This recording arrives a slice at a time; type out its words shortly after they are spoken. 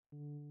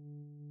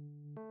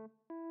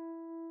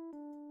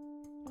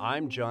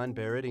I'm John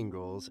Barrett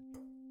Ingalls,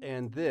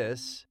 and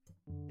this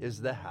is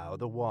The How,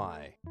 the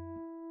Why,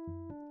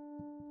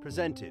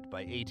 presented by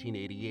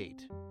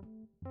 1888.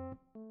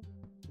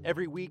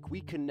 Every week,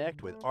 we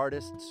connect with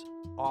artists,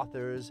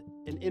 authors,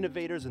 and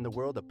innovators in the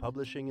world of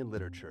publishing and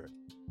literature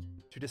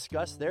to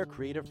discuss their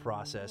creative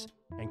process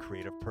and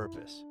creative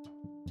purpose,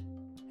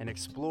 and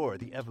explore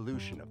the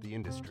evolution of the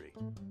industry.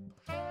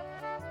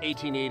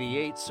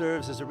 1888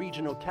 serves as a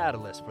regional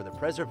catalyst for the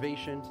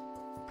preservation,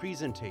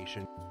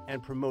 presentation,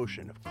 and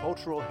promotion of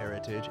cultural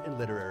heritage and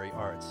literary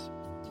arts.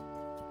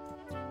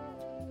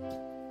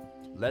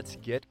 Let's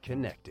get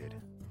connected.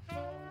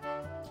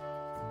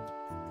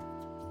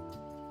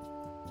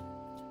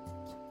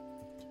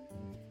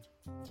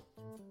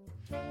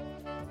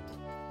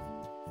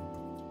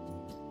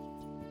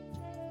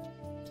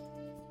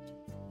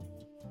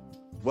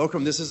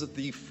 Welcome. This is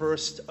the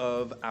first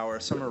of our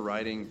summer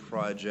writing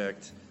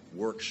project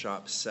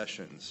workshop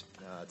sessions.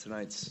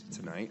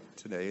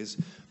 Today's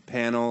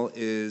panel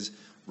is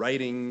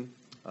writing,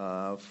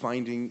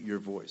 finding your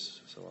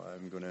voice. So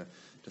I'm going to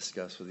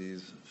discuss with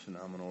these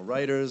phenomenal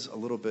writers a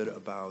little bit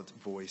about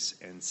voice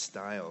and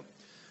style.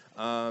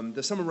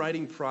 The summer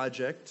writing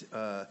project,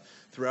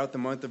 throughout the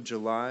month of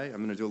July, I'm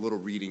going to do a little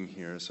reading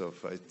here, so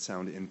if I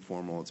sound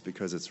informal, it's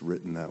because it's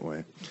written that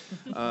way.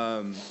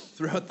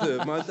 Throughout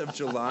the month of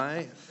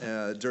July,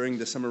 during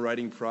the summer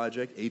writing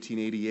project,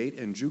 1888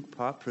 and Juke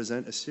Pop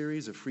present a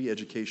series of free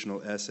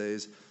educational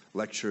essays,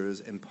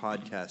 lectures, and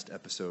podcast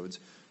episodes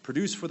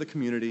produced for the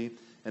community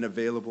and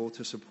available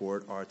to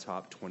support our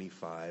top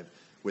 25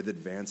 with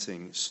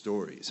advancing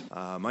stories.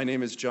 My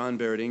name is John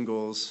Barrett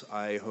Ingalls.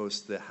 I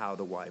host the How,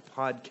 the Why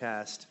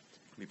podcast.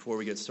 Before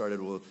we get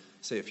started, we'll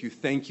say a few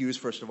thank yous,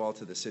 first of all,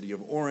 to the City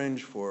of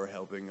Orange for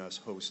helping us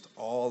host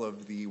all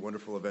of the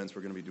wonderful events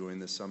we're going to be doing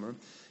this summer,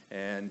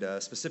 and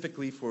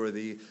specifically for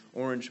the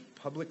Orange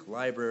Public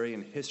Library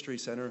and History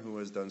Center, who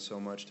has done so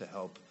much to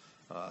help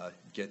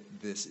get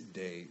this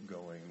day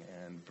going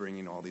and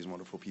bringing all these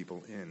wonderful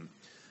people in.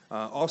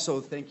 Also,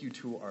 thank you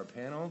to our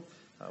panel.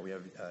 We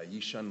have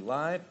Yi-Shun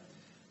Lai,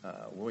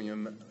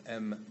 William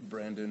M.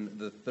 Brandon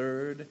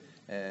III,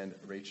 and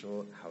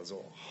Rachel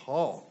Housel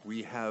Hall.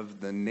 We have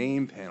the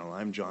name panel.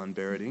 I'm John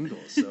Barrett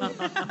Ingalls. So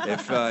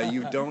if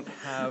you don't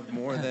have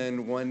more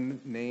than one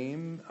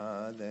name,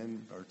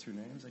 or two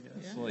names, I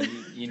guess. Yeah. Well,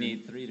 you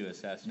need three to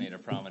assassinate a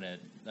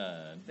prominent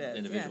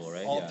individual, yes.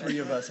 Right? All three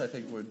of us, I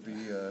think, would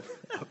be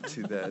up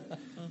to that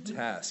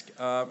task.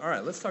 All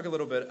right, let's talk a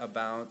little bit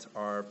about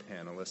our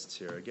panelists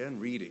here. Again,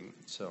 reading.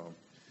 So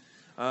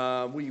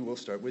we will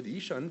start with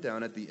Yi-Shun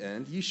down at the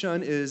end.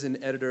 Yi-Shun is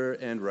an editor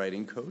and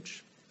writing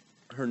coach.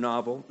 Her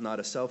novel, not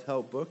a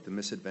self-help book, The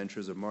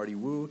Misadventures of Marty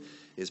Wu,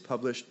 is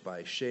published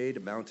by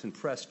Shade Mountain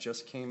Press.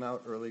 Just came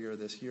out earlier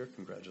this year.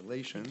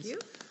 Congratulations.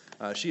 Thank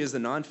you. She is the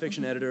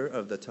nonfiction editor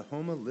of the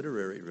Tahoma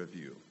Literary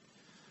Review.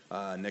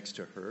 Next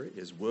to her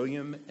is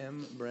William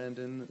M.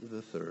 Brandon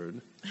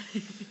III.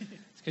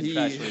 It's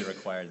contractually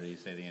required that you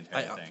say the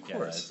entire thing. Of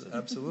course,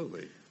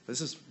 absolutely. This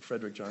is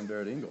Frederick John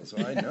Barrett Ingalls, so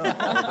I know all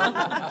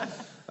about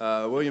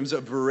it. William's a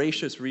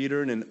voracious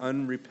reader and an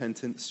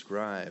unrepentant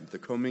scribe. The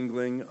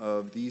commingling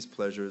of these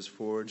pleasures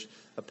forged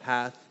a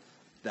path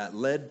that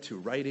led to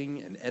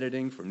writing and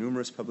editing for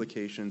numerous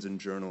publications and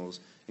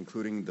journals,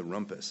 including The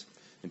Rumpus.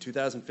 In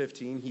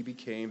 2015, he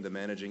became the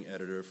managing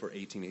editor for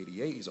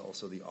 1888. He's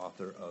also the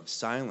author of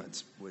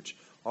Silence, which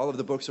all of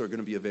the books are going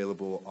to be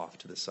available off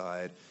to the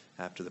side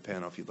after the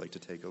panel if you'd like to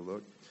take a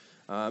look.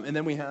 And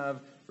then we have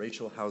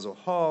Rachel Housel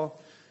Hall.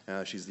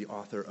 She's the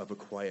author of A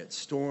Quiet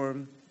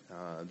Storm,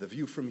 The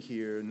View from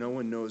Here, No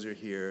One Knows You're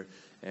Here,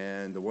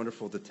 and the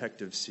wonderful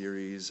detective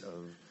series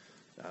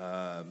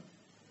of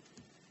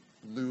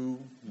Louise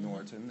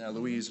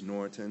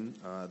Norton.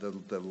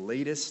 The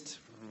latest,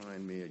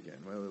 remind me again,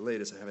 well, the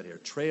latest, I have it here,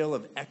 Trail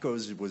of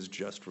Echoes was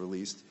just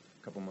released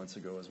a couple months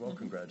ago as well.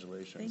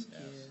 Congratulations.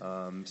 Thank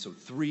you. So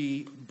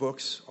 3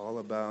 books all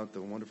about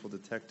the wonderful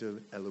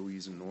detective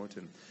Eloise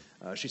Norton.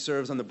 She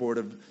serves on the board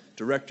of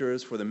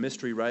directors for the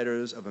Mystery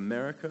Writers of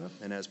America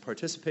and has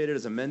participated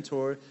as a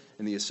mentor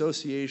in the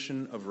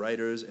Association of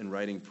Writers and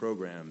Writing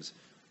Programs,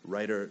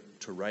 Writer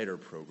to Writer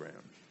program.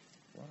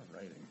 A lot of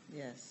writing.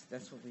 Yes,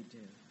 that's what we do.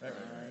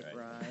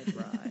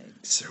 Right.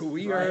 So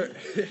we are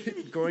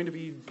going to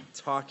be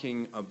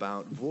talking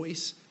about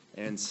voice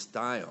and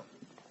style.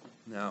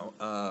 Now,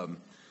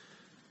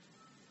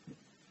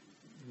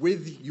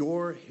 with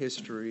your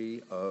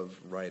history of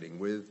writing,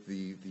 with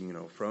the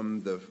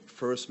from the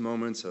first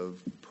moments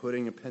of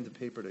putting a pen to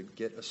paper to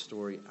get a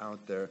story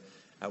out there,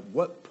 at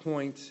what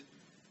point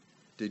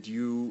did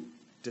you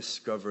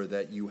discover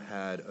that you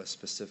had a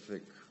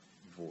specific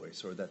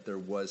voice, or that there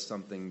was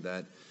something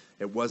that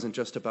it wasn't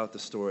just about the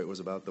story, it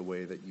was about the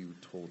way that you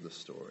told the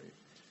story?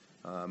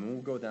 And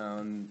we'll go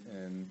down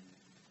and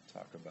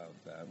talk about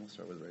that. We'll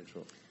start with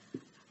Rachel.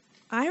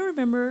 I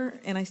remember,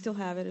 and I still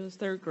have it, it was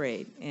 3rd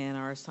grade, and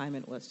our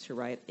assignment was to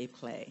write a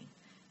play.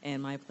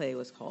 And my play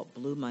was called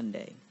Blue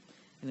Monday.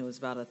 And it was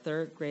about a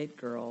 3rd grade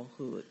girl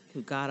who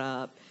got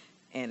up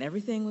and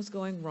everything was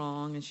going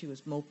wrong, and she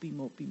was mopey,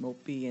 mopey,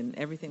 mopey, and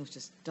everything was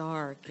just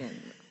dark,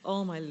 and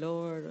oh my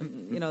Lord,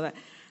 and, that.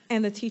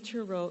 And the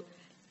teacher wrote,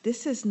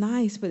 "This is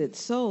nice, but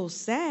it's so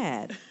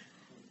sad."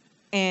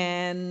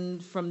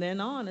 And from then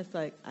on, it's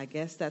like, I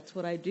guess that's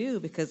what I do,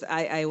 because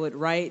I would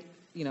write,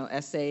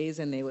 essays,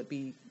 and they would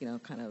be,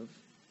 kind of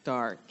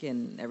dark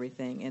and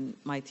everything. And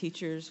my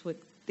teachers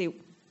they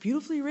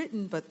beautifully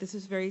written, but this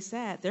is very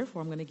sad.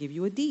 Therefore, I'm going to give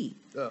you a D.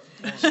 Oh.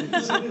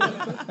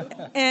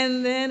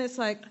 And then it's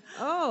like,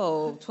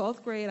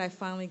 12th grade, I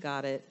finally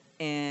got it.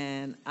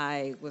 And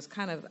I was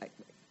kind of, I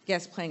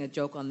guess, playing a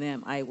joke on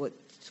them. I would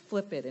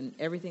flip it, and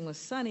everything was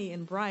sunny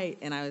and bright,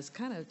 and I was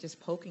kind of just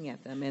poking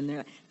at them, and they're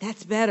like,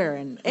 "That's better,"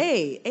 and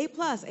A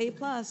plus, A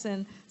plus,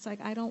 and it's like,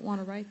 I don't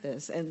want to write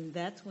this. And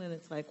that's when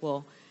it's like,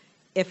 well,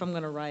 if I'm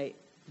going to write,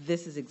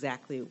 this is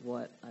exactly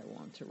what I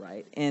want to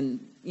write. And,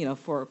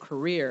 for a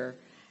career,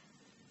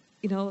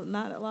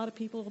 not a lot of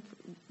people,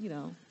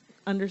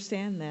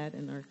 understand that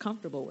and are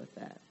comfortable with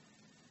that.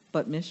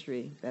 But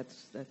mystery,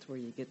 that's where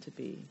you get to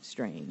be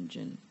strange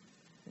and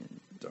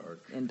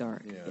Dark. And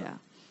dark, yeah.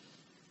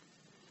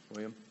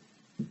 William?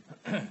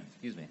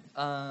 Excuse me.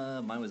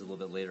 Mine was a little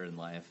bit later in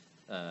life.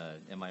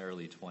 In my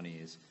early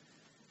 20s,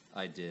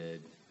 I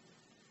did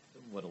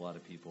what a lot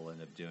of people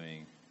end up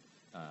doing.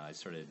 I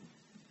started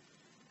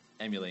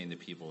emulating the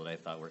people that I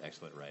thought were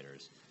excellent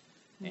writers.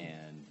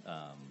 And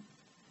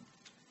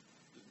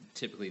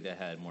typically that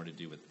had more to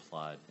do with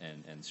plot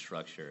and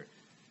structure.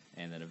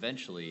 And then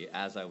eventually,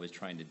 as I was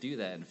trying to do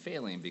that and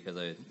failing because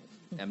I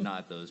am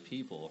not those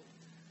people,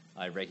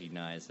 I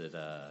recognized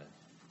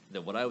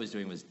that what I was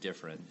doing was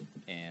different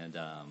and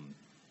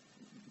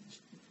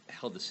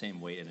held the same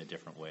weight in a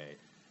different way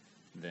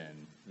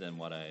than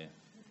what I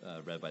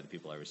read by the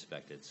people I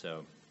respected.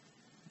 So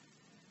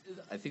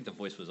I think the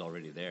voice was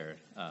already there,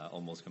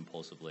 almost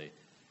compulsively.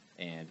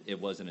 And it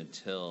wasn't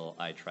until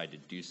I tried to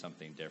do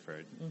something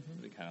different,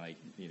 kind of like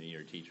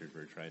your teachers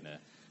were trying to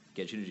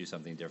get you to do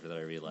something different,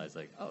 that I realized,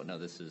 like, oh no,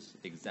 this is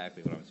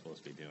exactly what I'm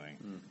supposed to be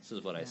doing. This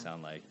is what I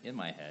sound like in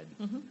my head,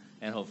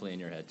 and hopefully in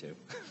your head too.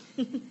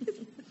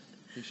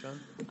 You, Sean?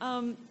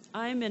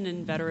 I'm an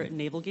inveterate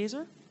navel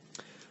gazer,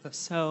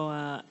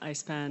 so I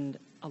spend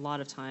a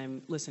lot of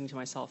time listening to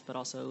myself, but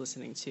also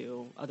listening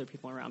to other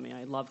people around me.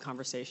 I love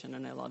conversation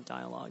and I love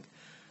dialogue.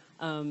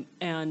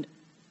 And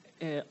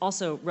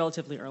also,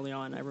 relatively early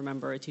on, I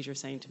remember a teacher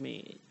saying to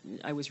me,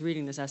 I was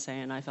reading this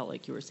essay and I felt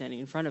like you were standing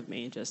in front of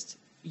me, just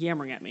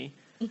yammering at me.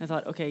 I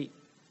thought, okay,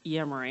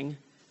 yammering.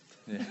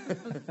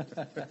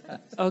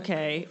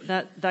 Okay,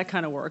 that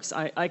kind of works.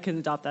 I can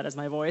adopt that as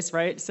my voice,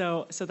 right?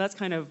 So that's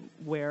kind of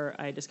where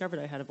I discovered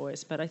I had a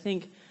voice. But I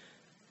think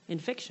in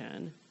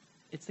fiction,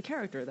 it's the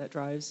character that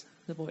drives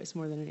the voice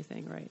more than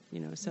anything, right?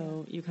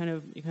 So you kind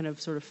of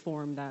sort of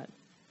form that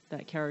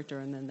character,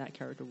 and then that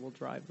character will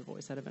drive the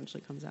voice that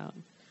eventually comes out.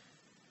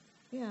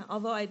 Yeah,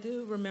 although I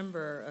do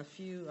remember a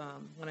few,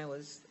 when I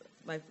was,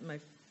 my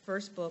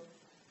first book,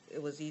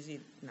 it was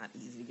not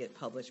easy to get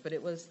published, but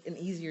it was an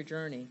easier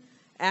journey.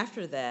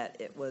 After that,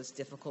 it was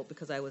difficult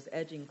because I was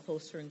edging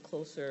closer and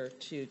closer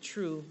to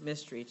true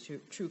mystery,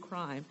 to true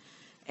crime.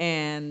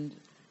 And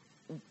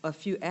a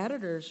few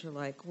editors are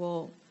like,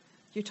 well,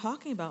 you're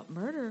talking about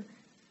murder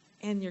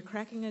and you're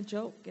cracking a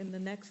joke in the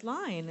next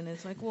line. And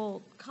it's like,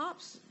 well,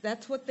 cops,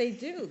 that's what they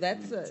do.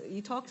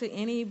 You talk to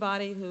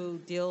anybody who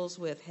deals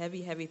with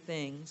heavy, heavy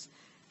things,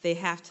 they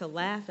have to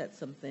laugh at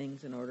some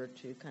things in order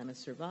to kind of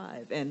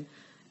survive. And,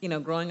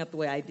 growing up the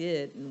way I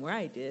did and where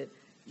I did,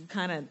 you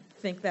kind of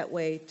think that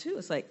way too.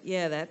 It's like,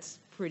 yeah, that's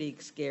pretty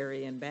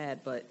scary and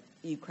bad, but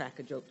you crack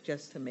a joke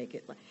just to make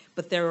it.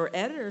 But there were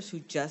editors who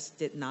just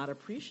did not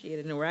appreciate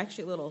it and were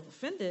actually a little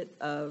offended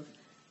of,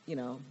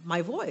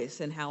 my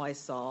voice and how I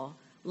saw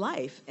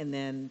life. And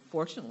then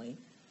fortunately,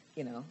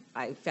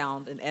 I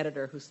found an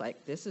editor who's like,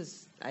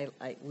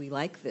 we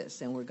like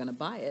this and we're going to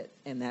buy it.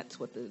 And that's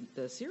what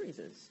the series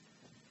is.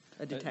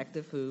 A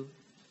detective who,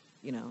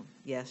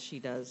 yes, she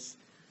does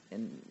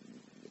and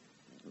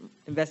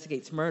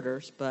investigates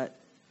murders, but,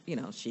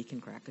 she can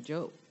crack a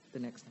joke the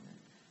next time.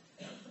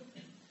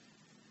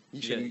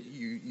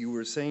 You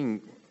were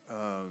saying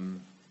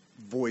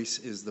voice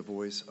is the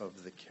voice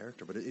of the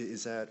character, but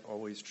is that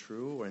always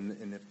true?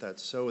 And if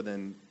that's so,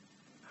 then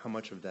how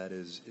much of that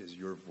is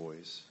your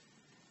voice?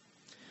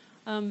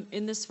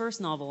 In this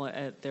first novel,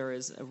 there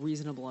is a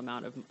reasonable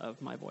amount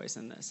of my voice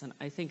in this, and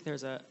I think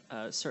there's a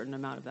certain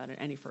amount of that in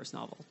any first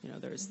novel.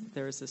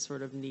 There's this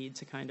sort of need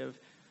to kind of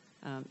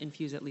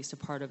infuse at least a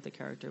part of the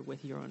character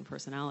with your own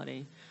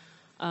personality.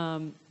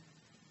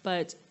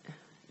 But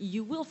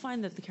you will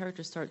find that the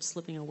character starts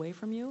slipping away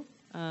from you.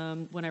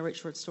 When I write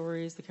short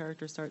stories, the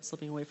character starts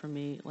slipping away from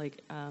me.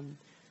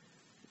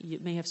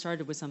 It may have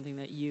started with something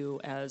that you,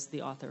 as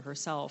the author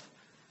herself,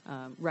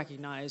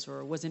 recognized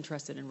or was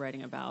interested in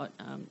writing about.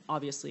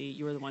 Obviously,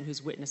 you're the one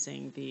who's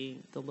witnessing the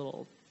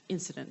little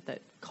incident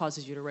that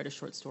causes you to write a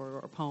short story or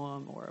a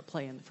poem or a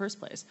play in the first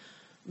place.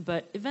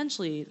 But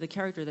eventually, the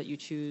character that you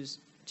choose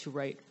to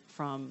write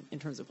from, in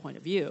terms of point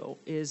of view,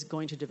 is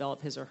going to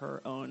develop his or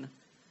her own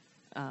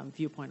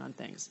viewpoint on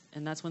things.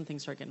 And that's when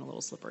things start getting a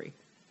little slippery.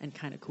 and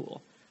kind of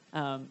cool.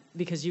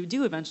 Because you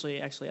do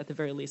eventually, actually, at the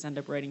very least, end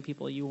up writing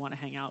people you want to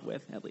hang out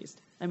with, at least.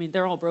 I mean,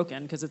 they're all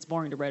broken, because it's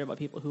boring to write about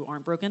people who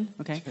aren't broken,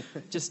 okay?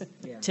 Just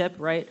Yeah. tip,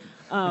 right?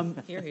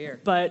 Here.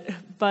 But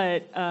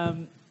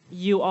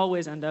you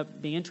always end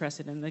up being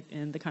interested in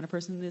the kind of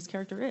person this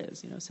character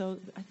is, you know? So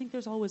I think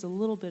there's always a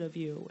little bit of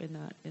you in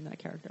that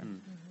character.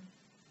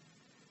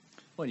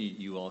 Well,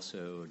 you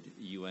also,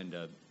 you end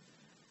up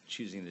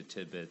choosing the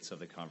tidbits of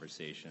the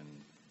conversation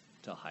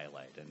to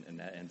highlight, and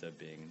that ends up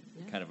being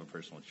kind of a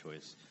personal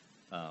choice.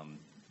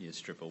 You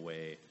strip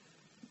away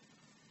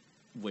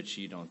which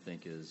you don't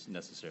think is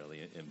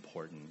necessarily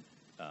important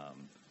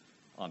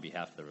on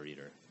behalf of the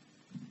reader.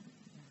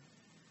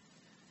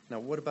 Now,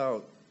 what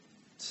about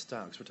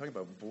style? 'Cause we're talking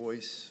about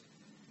voice,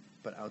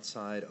 but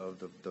outside of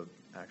the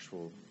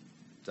actual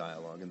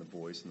dialogue and the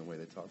voice and the way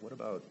they talk, what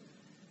about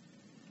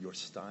your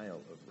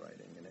style of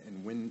writing?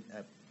 And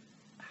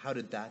how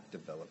did that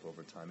develop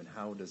over time, and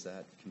how does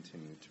that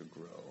continue to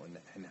grow?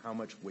 And how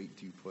much weight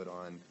do you put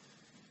on,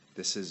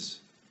 this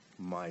is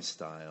my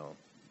style?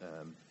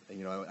 And,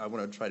 you know, I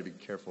want to try to be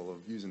careful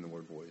of using the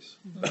word voice.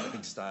 But I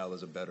think style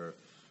is a better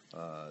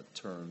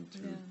term to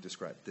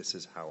describe, this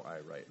is how I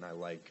write. And I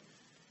like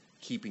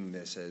keeping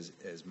this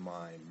as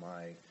mine,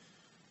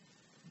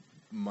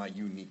 my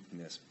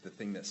uniqueness, the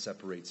thing that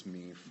separates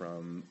me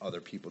from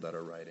other people that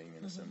are writing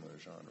in a similar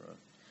genre.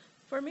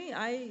 For me,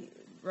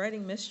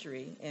 writing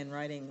mystery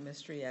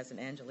as an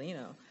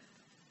Angelino,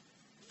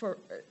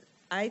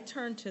 I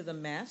turned to the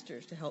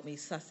masters to help me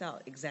suss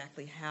out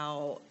exactly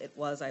how it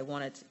was I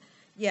wanted to,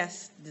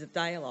 yes, the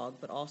dialogue,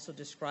 but also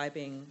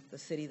describing the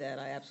city that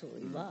I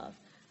absolutely love.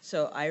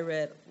 So I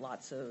read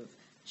lots of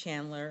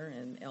Chandler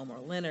and Elmore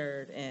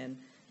Leonard and,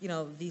 you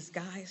know, these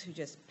guys who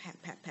just pat.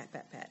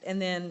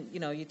 And then, you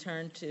know, you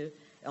turn to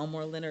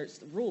Elmore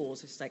Leonard's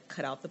rules. It's like,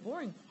 cut out the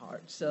boring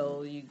part.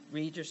 So you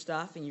read your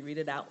stuff and you read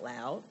it out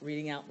loud.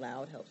 Reading out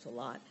loud helps a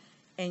lot.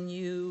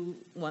 And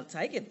once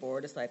I get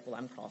bored, it's like, well,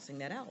 I'm crossing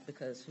that out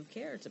because who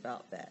cares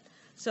about that?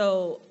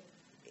 So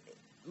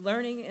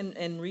learning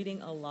and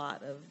reading a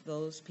lot of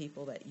those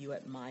people that you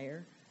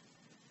admire,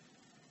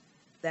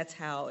 that's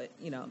how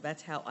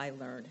I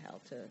learned how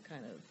to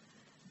kind of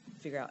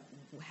figure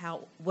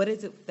out what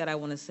is it that I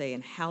want to say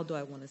and how do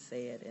I want to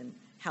say it and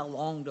how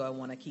long do I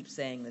want to keep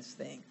saying this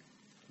thing.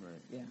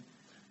 Right. Yeah.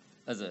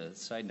 As a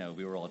side note,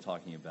 we were all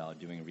talking about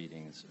doing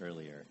readings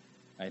earlier.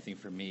 I think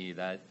for me,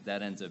 that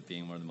ends up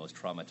being one of the most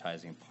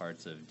traumatizing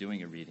parts of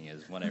doing a reading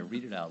is when I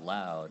read it out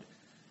loud,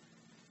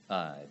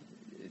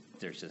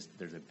 there's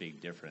a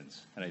big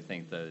difference. And I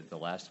think the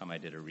last time I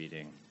did a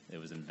reading, it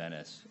was in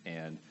Venice,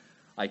 and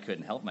I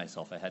couldn't help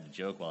myself. I had to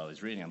joke while I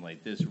was reading. I'm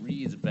like, this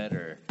reads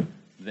better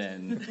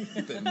than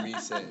me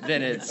saying.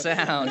 than it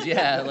sounds.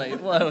 Yeah,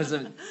 like, well, it was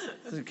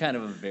kind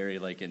of a very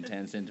like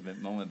intense,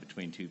 intimate moment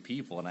between two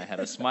people, and I had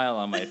a smile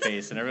on my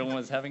face, and everyone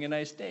was having a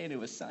nice day, and it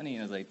was sunny,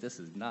 and I was like, this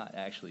is not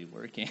actually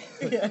working.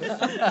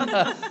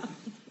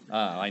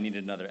 I need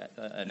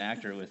an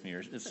actor with me, or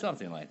it's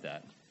something like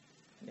that.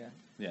 Yeah.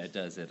 Yeah, it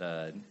does. It's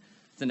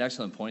an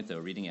excellent point, though.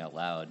 Reading out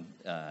loud,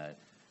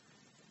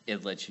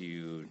 it lets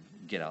you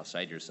get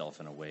outside yourself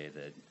in a way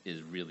that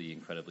is really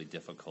incredibly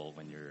difficult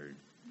when you're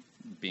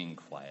being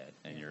quiet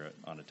and you're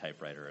on a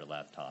typewriter or a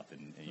laptop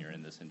and you're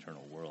in this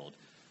internal world.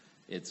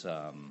 It's,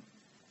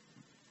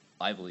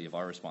 I believe,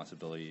 our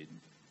responsibility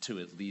to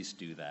at least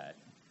do that,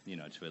 you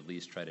know, to at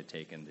least try to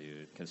take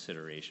into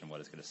consideration what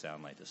it's going to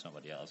sound like to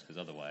somebody else, because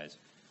otherwise,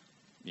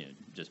 you know,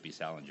 just be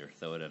Salinger,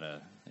 throw it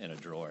in a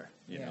drawer,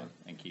 you know,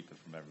 and keep it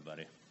from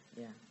everybody.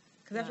 Yeah.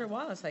 Because after a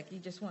while, it's like you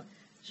just want,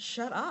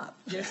 shut up.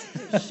 Just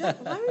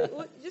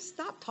just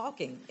stop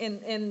talking.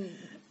 And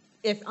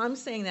if I'm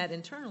saying that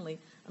internally,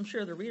 I'm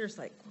sure the reader's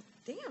like, well,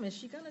 damn, is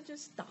she going to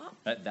just stop?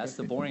 That's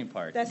the boring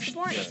part. That's the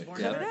boring.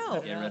 Cut it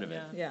out. Get rid of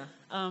it. Yeah.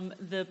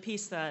 The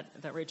piece that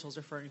Rachel's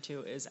referring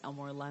to is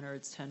Elmore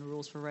Leonard's 10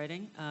 Rules for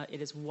Writing.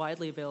 It is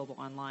widely available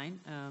online.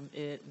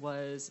 It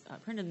was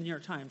printed in the New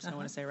York Times, I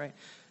want to say, right?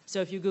 So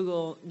if you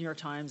Google New York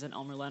Times and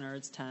Elmore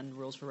Leonard's 10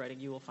 Rules for Writing,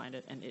 you will find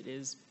it, and it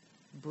is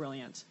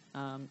brilliant.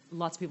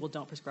 Lots of people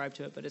don't prescribe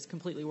to it, but it's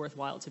completely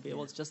worthwhile to be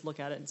able to just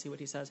look at it and see what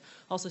he says.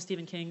 Also,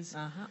 Stephen King's.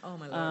 Oh,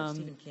 my Lord,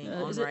 Stephen King,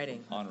 On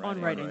Writing.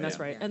 On Writing, that's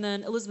right. Yeah. And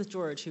then Elizabeth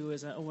George, who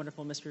is a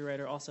wonderful mystery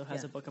writer, also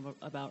has a book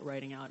about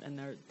writing out, and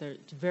they're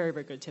very,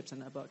 very good tips in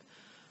that book.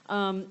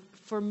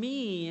 For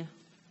me,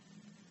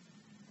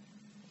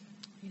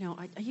 you know,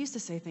 I used to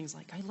say things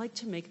like, I like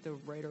to make the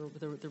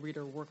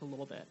reader work a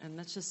little bit, and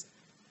that's just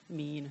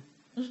mean.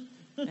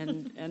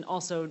 and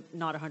also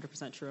not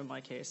 100% true in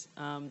my case.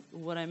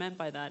 What I meant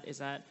by that is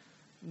that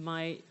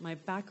my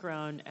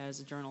background as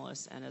a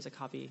journalist and as a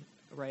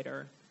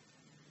copywriter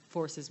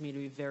forces me to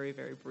be very,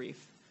 very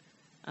brief.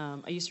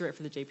 I used to write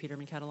for the J.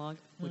 Peterman catalog,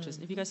 which is,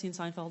 have you guys seen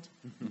Seinfeld?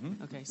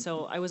 Mm-hmm. Okay,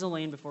 so I was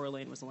Elaine before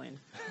Elaine was Elaine.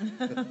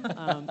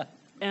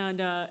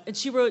 And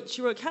she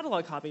wrote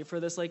catalog copy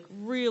for this like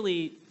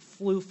really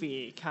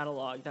floofy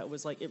catalog that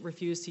was like, it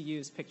refused to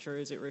use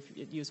pictures, it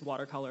used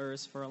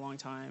watercolors for a long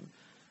time.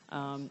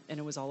 And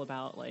it was all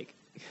about like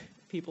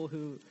people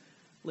who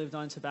lived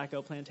on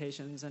tobacco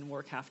plantations and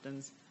wore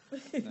kaftans.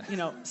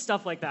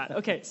 Stuff like that.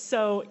 Okay,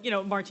 so,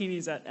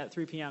 martinis at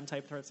 3 p.m.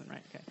 type person,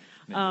 right? Okay.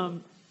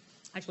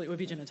 Actually, it would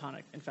be gin and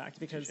tonic, in fact,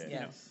 because,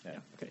 Yes. yeah.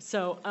 Okay,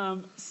 so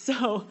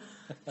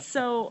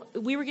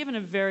we were given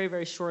a very,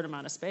 very short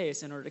amount of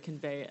space in order to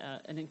convey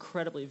an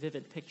incredibly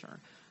vivid picture.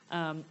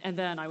 And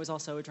then I was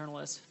also a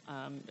journalist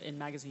in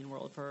magazine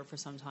world for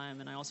some time,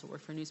 and I also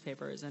worked for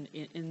newspapers. And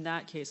in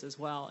that case as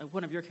well, and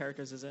one of your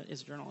characters is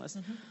a journalist.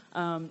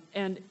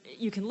 And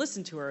you can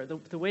listen to her.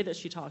 The way that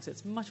she talks,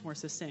 it's much more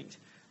succinct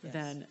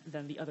than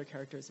the other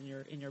characters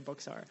in your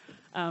books are.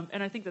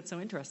 And I think that's so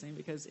interesting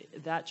because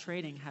that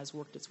training has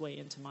worked its way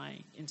into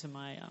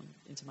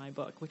my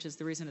book, which is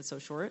the reason it's so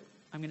short.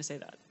 I'm going to say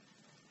that.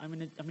 I'm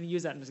gonna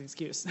use that as an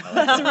excuse.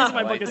 That's the reason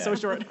my book is so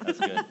short. That's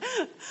good.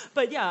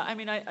 But yeah, I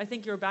mean, I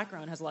think your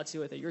background has a lot to do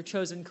with it. Your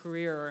chosen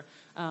career,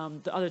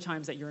 the other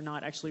times that you're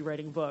not actually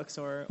writing books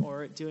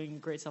or doing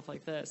great stuff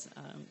like this,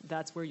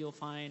 that's where you'll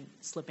find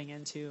slipping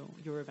into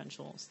your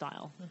eventual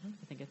style.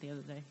 I think at the end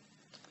of the day.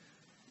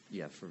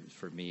 Yeah,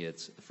 for me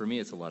it's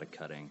a lot of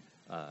cutting.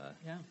 I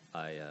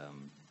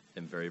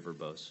am very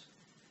verbose,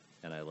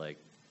 and I like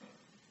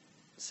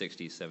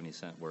 60,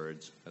 70-cent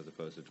words as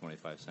opposed to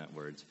 25-cent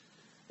words.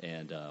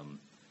 And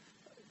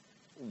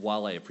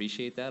while I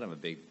appreciate that, I'm a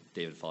big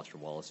David Foster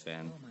Wallace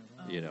fan.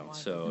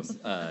 So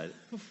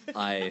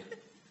I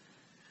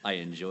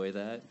enjoy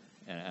that,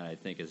 and I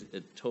think it's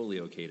totally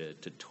okay to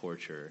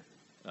torture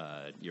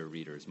your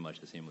reader as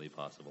much as humanly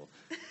possible.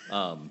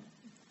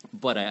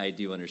 But I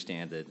do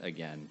understand that,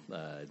 again,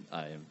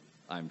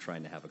 I'm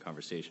trying to have a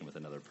conversation with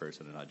another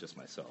person and not just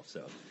myself.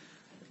 So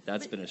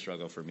that's been a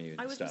struggle for me.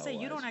 I was going to say,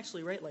 you don't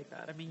actually write like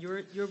that. I mean,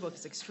 your book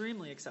is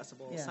extremely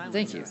accessible. Yeah.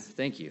 Thank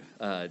you.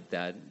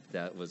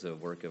 That was a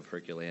work of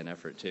Herculean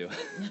effort too.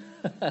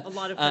 A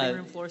lot of cutting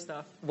room floor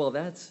stuff. Well,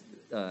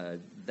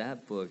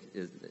 that book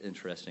is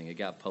interesting. It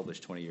got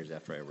published 20 years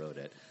after I wrote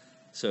it,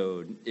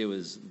 so it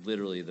was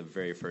literally the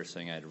very first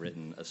thing I'd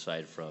written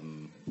aside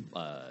from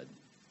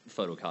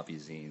photocopy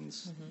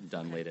zines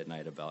done late at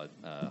night about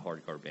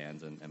hardcore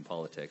bands and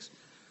politics.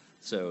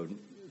 So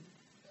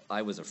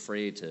I was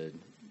afraid to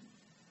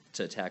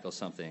tackle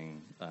something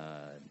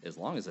as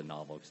long as a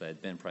novel, because I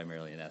had been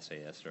primarily an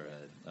essayist or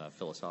a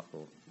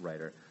philosophical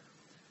writer.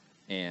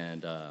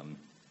 And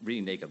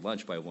reading Naked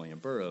Lunch by William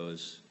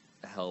Burroughs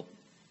helped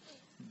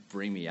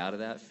bring me out of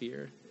that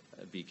fear,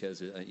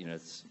 because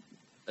it's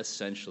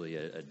essentially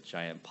a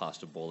giant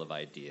pasta bowl of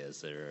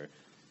ideas that are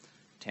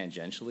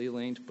tangentially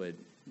linked, but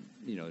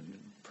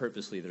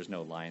purposely there's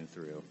no line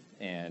through.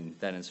 And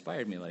that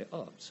inspired me, like,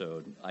 oh,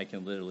 so I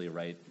can literally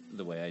write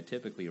the way I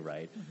typically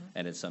write,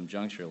 and at some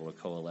juncture it will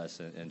coalesce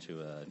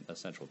into a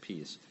central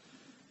piece.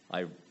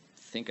 I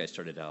think I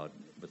started out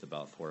with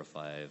about 4 or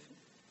 5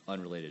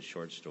 unrelated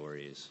short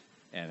stories,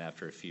 and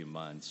after a few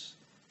months,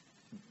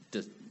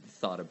 just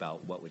thought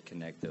about what would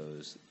connect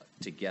those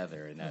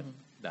together, and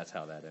that's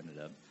how that ended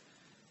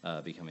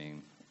up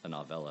becoming a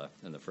novella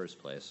in the first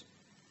place.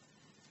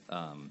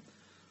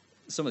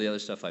 Some of the other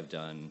stuff I've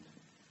done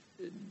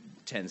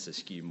tends to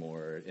skew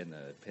more in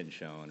the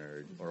Pynchon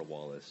or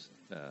Wallace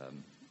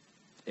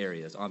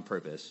areas on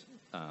purpose,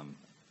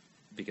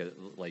 because,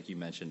 like you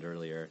mentioned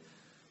earlier,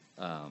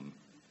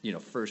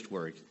 first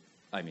work,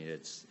 I mean,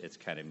 it's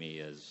kind of me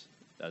as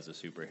a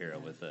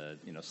superhero with a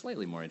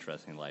slightly more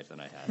interesting life than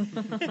I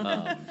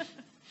had.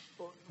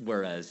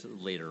 Whereas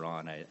later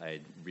on, I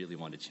really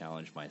wanted to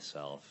challenge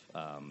myself,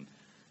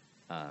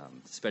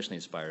 especially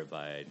inspired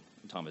by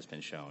Thomas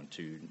Pynchon,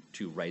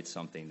 to write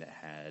something that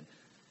had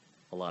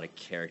a lot of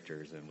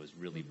characters and was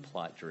really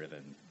plot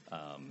driven,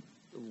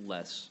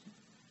 less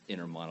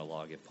inner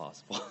monologue if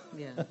possible.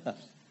 Yeah.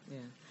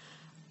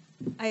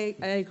 I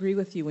agree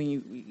with you when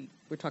you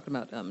were talking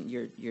about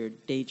your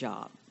day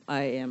job.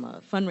 I am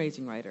a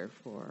fundraising writer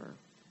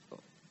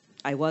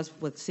I was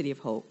with City of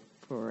Hope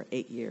for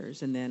 8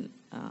 years, and then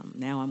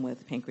now I'm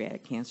with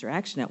Pancreatic Cancer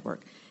Action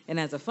Network. And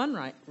as a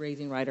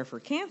fundraising writer for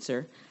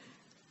cancer,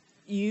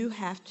 you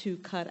have to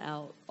cut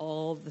out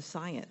all the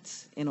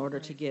science in order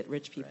to get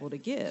rich people to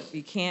give.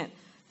 You can't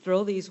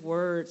throw these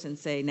words and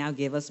say, now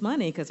give us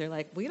money, because they're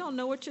like, we don't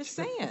know what you're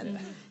saying.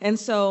 And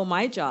so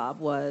my job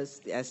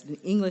was, as an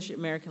English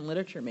American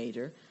literature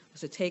major,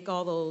 was to take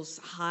all those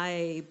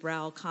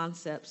highbrow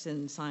concepts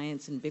in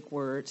science and big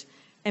words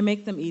and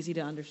make them easy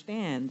to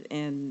understand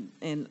and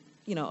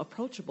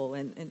approachable.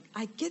 And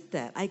I get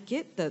that. I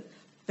get the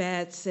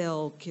bad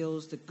cell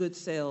kills the good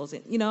cells,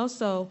 and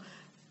so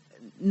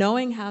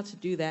knowing how to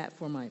do that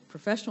for my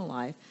professional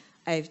life,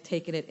 I've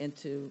taken it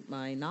into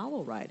my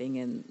novel writing,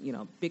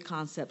 and big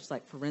concepts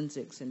like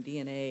forensics and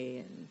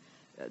DNA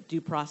and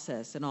due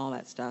process and all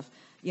that stuff.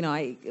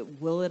 I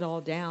will it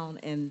all down,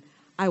 and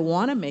I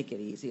want to make it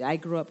easy. I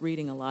grew up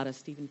reading a lot of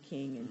Stephen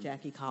King and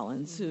Jackie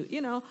Collins, who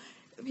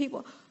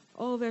people,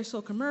 oh, they're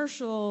so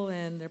commercial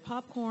and they're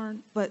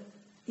popcorn, but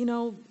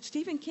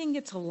Stephen King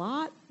gets a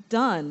lot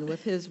done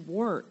with his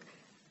work,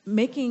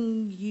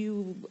 making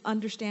you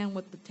understand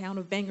what the town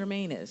of Bangor,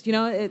 Maine is.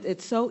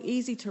 It's so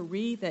easy to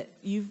read that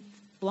you've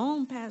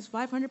blown past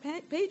 500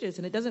 pages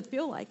and it doesn't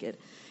feel like it.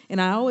 And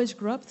I always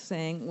grew up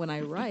saying, when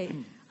I write,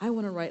 I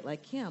want to write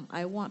like him.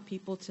 I want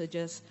people to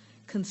just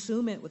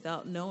consume it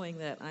without knowing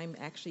that I'm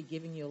actually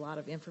giving you a lot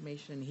of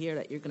information here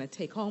that you're going to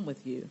take home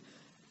with you,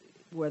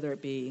 whether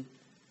it be,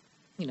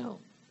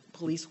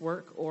 police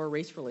work or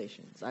race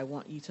relations. I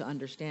want you to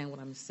understand what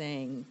I'm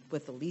saying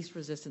with the least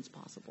resistance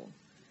possible.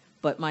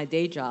 But my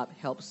day job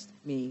helps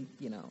me,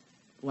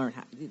 learn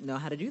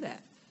how to do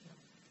that.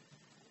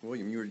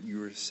 William, you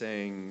were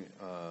saying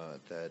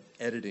that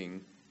editing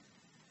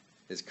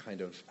is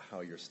kind of how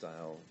your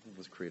style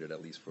was created,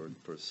 at least for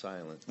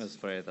silence. That's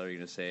funny. I thought you were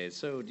going to say,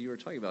 so you were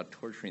talking about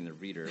torturing the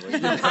reader.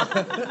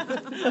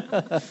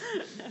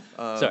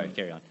 Sorry,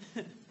 carry on.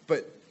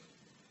 But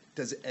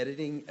does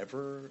editing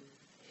ever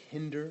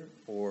hinder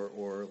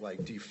or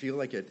like, do you feel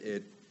like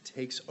it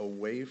takes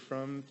away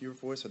from your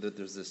voice, or that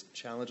there's this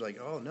challenge like,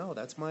 oh no,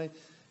 that's my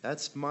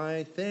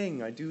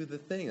thing, I do the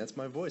thing, that's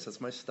my voice,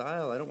 that's my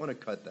style, I don't want to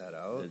cut that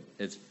out?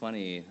 It's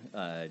funny,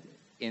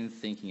 in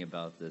thinking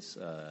about this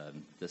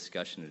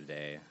discussion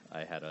today,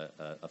 I had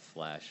a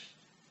flash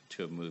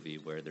to a movie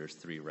where there's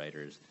 3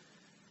 writers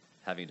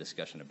having a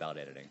discussion about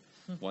editing.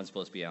 One's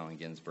supposed to be Allen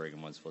Ginsberg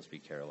and one's supposed to be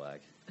Kerouac.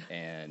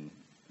 And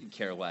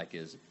Kerouac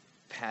is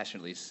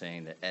passionately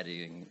saying that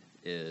editing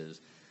is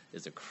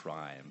a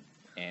crime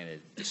and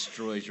it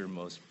destroys your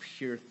most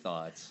pure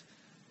thoughts.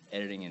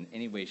 Editing in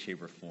any way,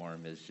 shape, or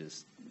form is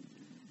just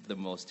the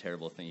most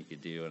terrible thing you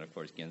could do. And of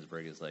course,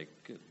 Ginsberg is like,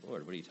 good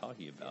Lord, what are you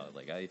talking about?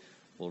 Like, I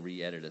will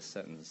re-edit a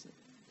sentence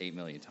 8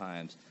 million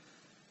times.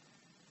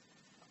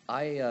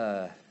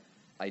 I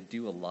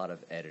do a lot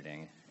of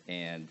editing,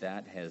 and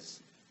that has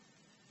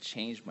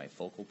changed my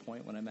focal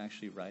point when I'm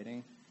actually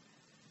writing.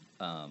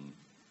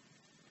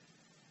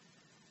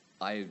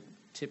 I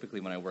typically,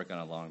 when I work on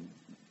a long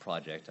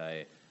project,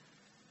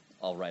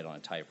 I'll write on a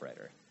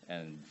typewriter,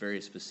 and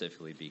very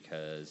specifically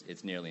because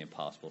it's nearly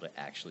impossible to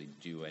actually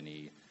do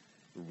any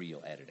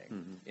real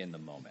editing in the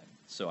moment.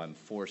 So I'm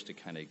forced to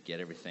kind of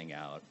get everything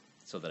out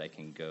so that I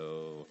can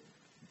go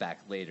back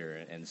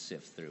later and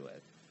sift through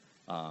it.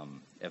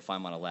 If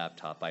I'm on a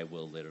laptop, I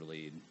will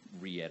literally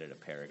re-edit a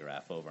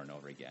paragraph over and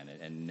over again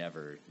and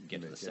never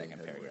get to the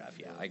second paragraph.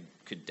 Yeah, I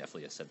could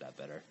definitely have said that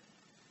better,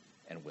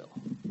 and will.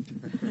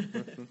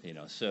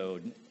 So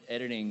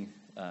editing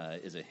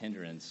is a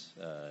hindrance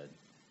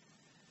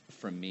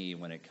for me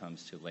when it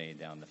comes to laying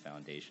down the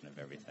foundation of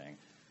everything.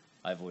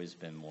 I've always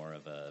been more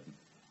of a,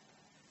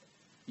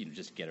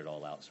 just get it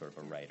all out sort of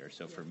a writer.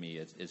 So for me,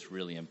 it's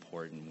really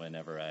important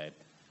whenever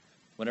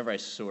I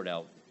sort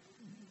out,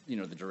 the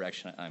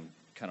direction I'm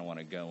kind of want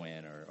to go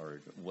in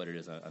or what it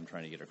is I'm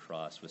trying to get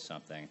across with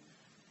something,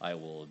 I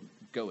will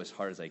go as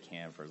hard as I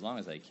can for as long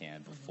as I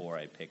can before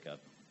I pick up,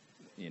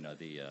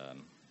 the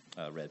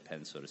red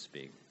pen, so to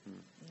speak. Yeah.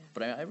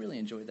 But I really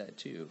enjoyed that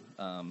too.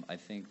 I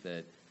think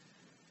that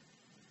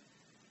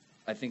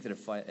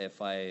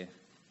if I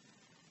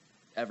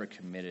ever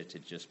committed to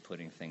just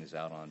putting things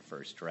out on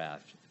first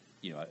draft,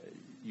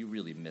 you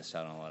really miss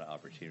out on a lot of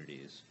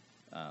opportunities.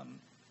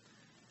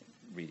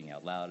 Reading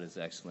out loud is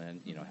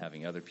excellent,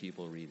 having other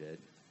people read it.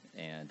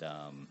 And,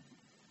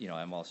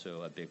 I'm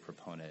also a big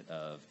proponent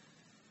of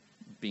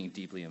being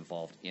deeply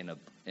involved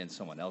in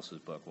someone else's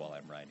book while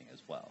I'm writing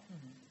as well.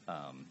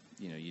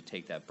 You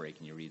take that break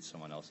and you read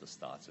someone else's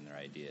thoughts and their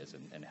ideas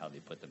and how they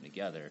put them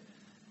together.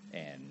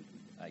 And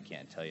I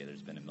can't tell you,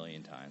 there's been a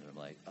million times where I'm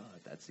like, oh,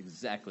 that's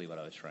exactly what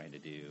I was trying to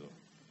do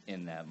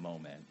in that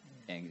moment.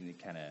 And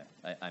it kind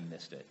of, I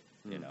missed it,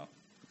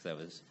 because I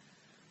was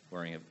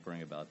worrying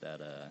about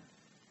that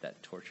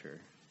torture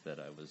that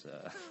I was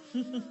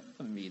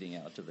meeting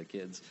out to the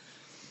kids.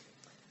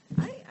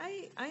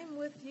 I'm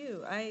with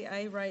you.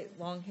 I write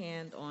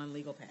longhand on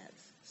legal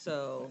pads.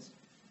 So,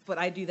 but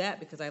I do that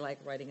because I like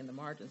writing in the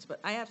margins. But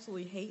I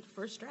absolutely hate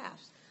first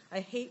drafts. I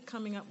hate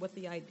coming up with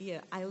the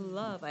idea. I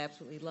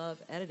absolutely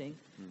love editing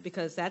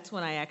because that's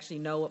when I actually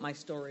know what my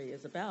story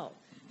is about.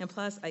 And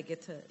plus, I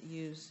get to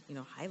use,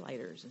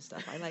 highlighters and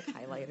stuff. I like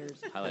highlighters.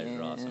 Highlighters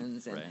are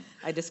awesome, right?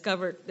 I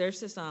discovered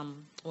there's this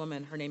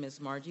woman. Her name is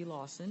Margie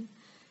Lawson,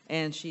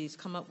 and she's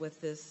come up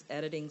with this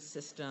editing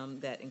system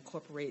that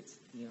incorporates,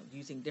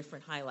 using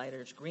different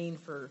highlighters: green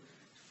for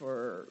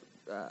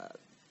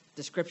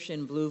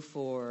description, blue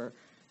for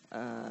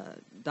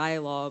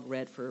dialogue,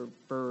 red for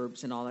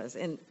verbs, and all that.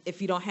 And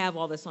if you don't have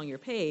all this on your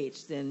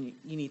page, then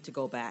you need to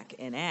go back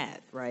and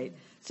add, right?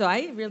 So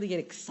I really get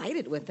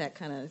excited with that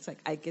kind of, it's like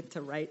I get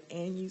to write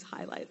and use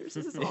highlighters.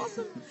 This is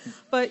awesome.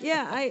 But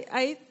yeah,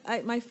 I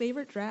my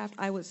favorite draft,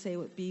 I would say,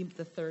 would be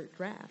the third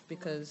draft,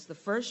 because the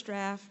first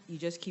draft, you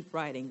just keep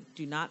writing.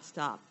 Do not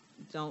stop.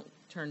 Don't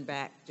turn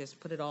back. Just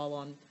put it all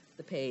on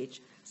the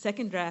page.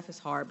 Second draft is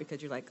hard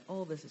because you're like,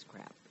 oh, this is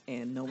crap,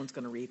 and no one's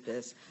going to read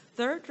this.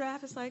 Third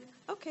draft is like,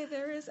 okay,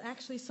 there is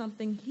actually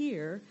something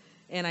here,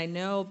 and I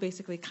know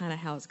basically kind of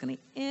how it's going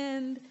to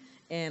end,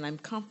 and I'm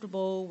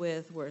comfortable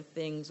with where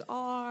things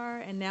are,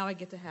 and now I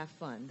get to have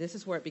fun. This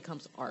is where it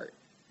becomes art.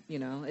 I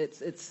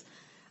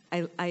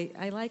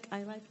like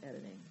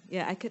editing.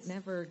 Yeah, I could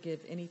never give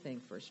anything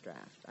first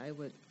draft. I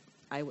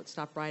would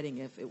stop writing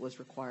if it was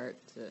required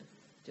to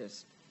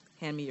just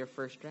hand me your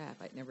first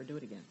draft. I'd never do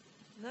it again.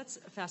 That's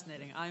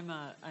fascinating. I'm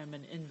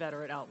an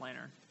inveterate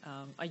outliner.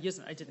 I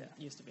didn't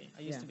used to be.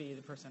 I used to be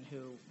the person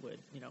who would,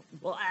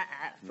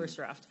 first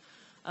draft.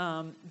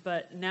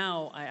 But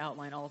now I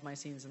outline all of my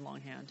scenes in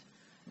longhand,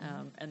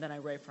 and then I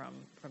write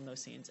from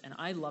those scenes. And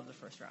I love the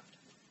first draft.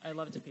 I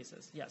love it to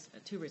pieces. Yes,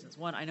 2 reasons.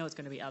 One, I know it's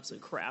going to be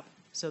absolute crap,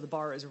 so the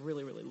bar is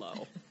really, really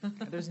low.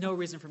 There's no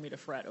reason for me to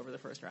fret over the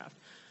first draft.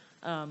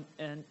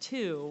 And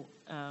 2,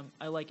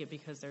 I like it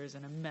because there's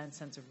an immense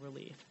sense of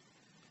relief,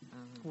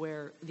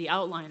 where the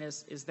outline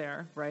is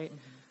there, right?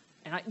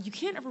 And you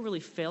can't ever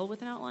really fail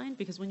with an outline,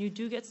 because when you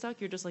do get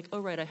stuck, you're just like, oh,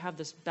 right, I have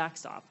this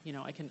backstop.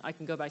 I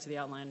can go back to the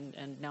outline,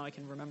 and now I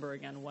can remember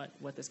again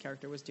what this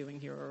character was doing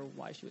here or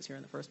why she was here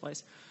in the first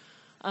place.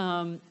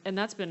 And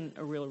that's been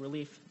a real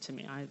relief to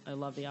me. I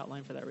love the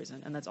outline for that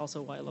reason. And that's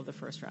also why I love the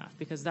first draft,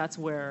 because that's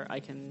where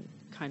I can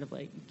kind of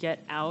like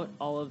get out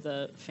all of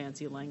the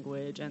fancy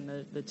language and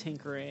the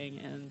tinkering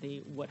and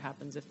the what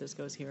happens if this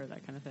goes here,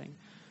 that kind of thing.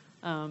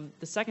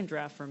 The second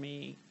draft for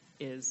me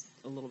is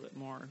a little bit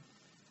more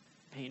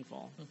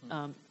painful.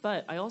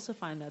 But I also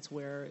find that's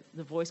where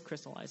the voice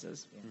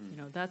crystallizes.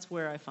 That's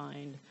where I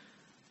find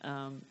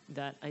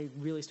that I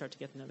really start to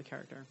get to know the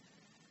character.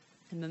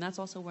 And then that's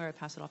also where I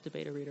pass it off to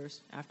beta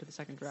readers after the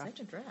second draft.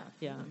 Second draft.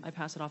 Yeah, I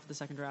pass it off to the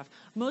second draft,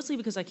 mostly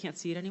because I can't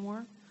see it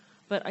anymore.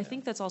 But I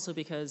think that's also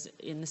because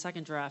in the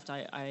second draft,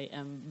 I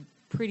am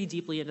pretty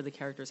deeply into the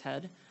character's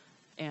head,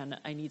 and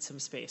I need some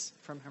space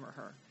from him or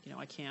her.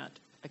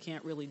 I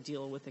can't really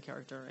deal with the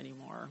character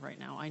anymore right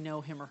now. I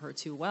know him or her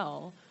too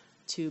well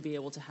to be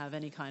able to have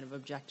any kind of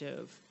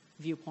objective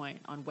viewpoint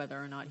on whether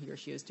or not he or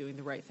she is doing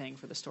the right thing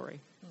for the story.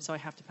 So I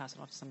have to pass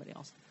it off to somebody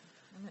else.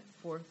 I'm at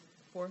fourth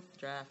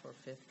draft or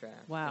fifth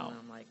draft. Wow. And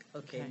I'm like,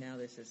 okay, now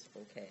this is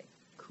okay.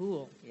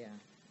 Cool. Yeah.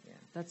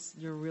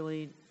 You're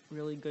really,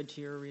 really good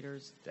to your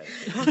readers.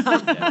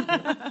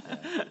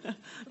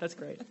 That's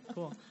great.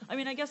 Cool. I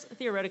mean, I guess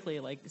theoretically,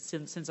 like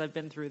since I've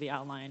been through the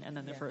outline and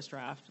then the first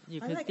draft,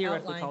 you could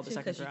theoretically call it the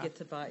second draft. You get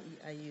to buy.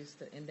 I use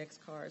the index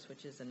cards,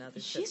 which is another.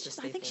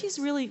 I think she's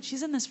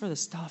in this for the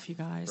stuff, you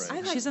guys.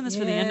 Right. She's in this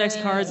for the index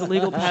cards, the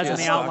legal pads, and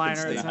the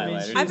outliners. I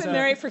mean, I've been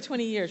married for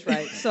 20 years,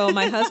 right? So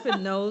my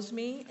husband knows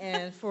me,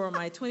 and for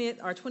our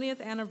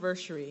 20th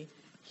anniversary,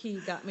 he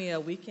got me a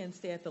weekend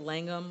stay at the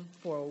Langham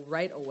for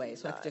right away,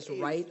 so I could just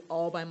write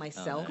all by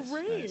myself. Nice,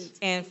 Great. nice.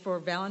 And for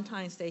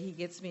Valentine's Day, he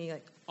gets me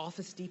like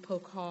Office Depot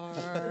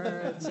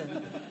cards,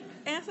 and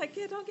it's like,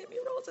 yeah, don't get me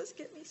roses,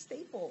 get me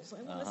Staples.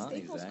 I want a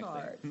Staples exactly.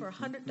 card for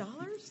 $100.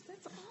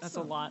 That's awesome. That's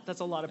a lot. That's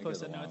a lot of That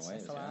goes a Post-it long notes. way.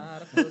 That's a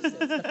lot of Post-its.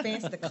 The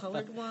fancy, the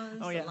colored ones.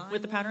 Oh yeah,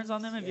 with the patterns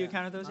on them. Have you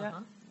counted those yet?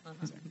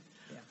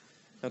 Yeah.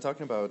 Now,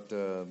 talking about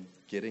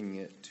getting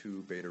it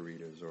to beta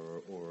readers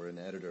or an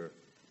editor,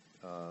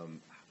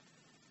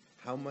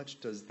 how much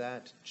does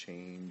that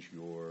change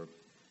your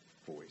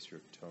voice,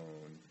 your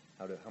tone?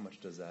 How much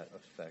does that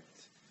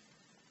affect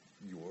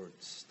your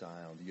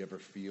style? Do you ever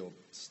feel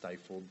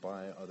stifled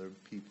by other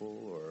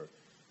people, or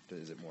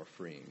is it more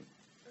freeing?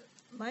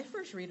 My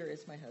first reader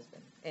is my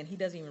husband, and he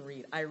doesn't even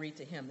read. I read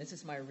to him. This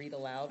is my read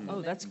aloud Oh,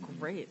 moment. that's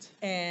great.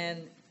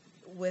 And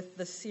with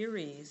the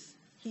series,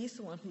 he's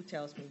the one who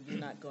tells me you're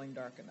not going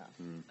dark enough.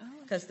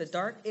 Because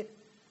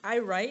I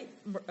write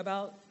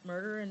about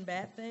murder and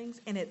bad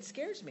things, and it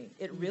scares me.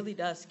 It really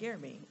does scare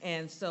me.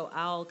 And so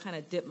I'll kind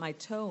of dip my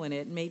toe in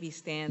it, maybe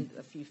stand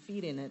a few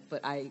feet in it,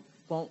 but I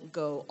won't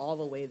go all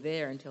the way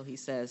there until he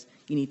says,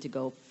 you need to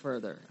go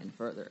further and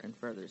further and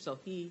further. So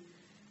he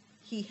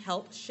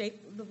helped shape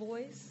the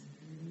voice,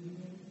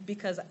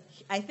 because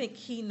I think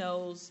he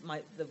knows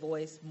the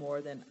voice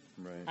more than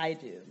I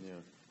do. Yeah.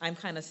 I'm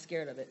kind of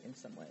scared of it in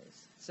some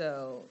ways.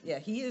 So, yeah,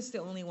 he is the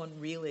only one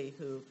really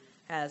who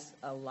has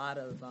a lot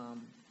of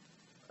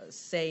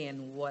say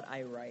in what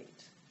I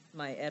write.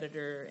 My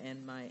editor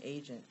and my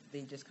agent,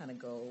 they just kind of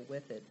go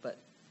with it, but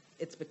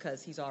it's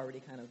because he's already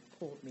kind of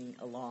pulled me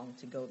along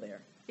to go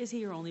there. Is he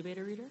your only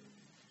beta reader?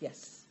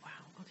 Yes. Wow.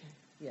 Okay.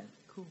 Yeah.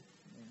 Cool.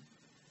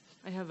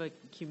 I have a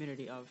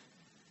community of.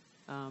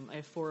 I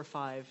have 4 or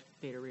 5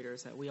 beta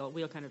readers that we all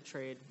kind of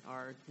trade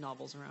our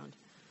novels around.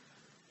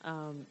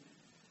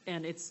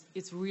 And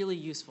it's really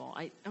useful.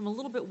 I'm a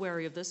little bit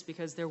wary of this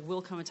because there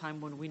will come a time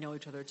when we know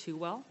each other too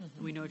well,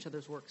 we know each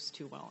other's works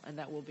too well, and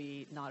that will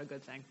be not a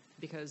good thing,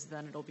 because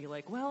then it'll be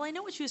like, well, I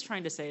know what she was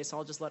trying to say, so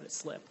I'll just let it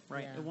slip,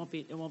 right? Yeah.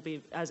 It won't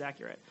be as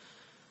accurate.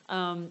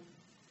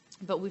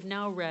 But we've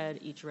now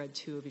each read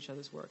 2 of each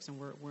other's works, and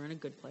we're in a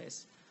good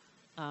place.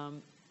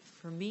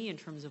 For me, in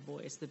terms of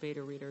voice, the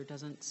beta reader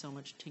doesn't so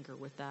much tinker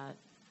with that.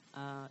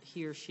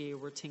 He or she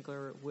will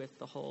tinker with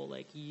the whole,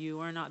 like, you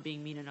are not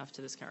being mean enough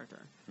to this character.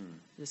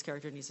 This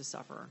character needs to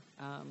suffer.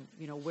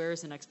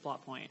 Where's the next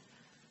plot point?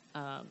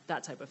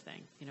 That type of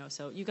thing.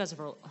 So you guys have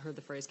heard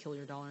the phrase "kill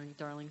your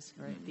darlings,"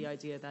 right? The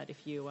idea that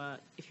if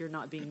you're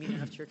not being mean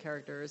enough to your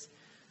characters,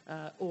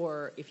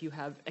 Or if you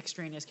have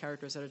extraneous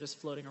characters that are just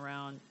floating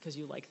around because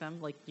you like them,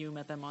 like you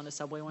met them on the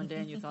subway one day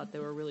and you thought they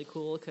were really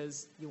cool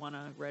because you want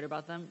to write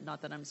about them.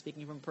 Not that I'm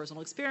speaking from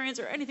personal experience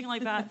or anything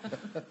like that.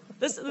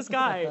 This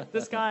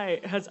guy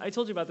has. I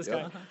told you about this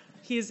guy.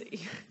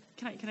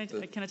 Can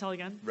I tell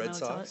again? Red Am I allowed to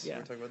tell Sox? it? Yeah.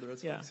 We're talking about the Red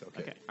Yeah. Sox?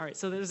 Okay. All right.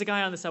 So there's a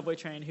guy on the subway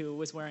train who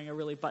was wearing a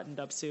really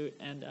buttoned-up suit,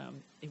 and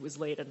it was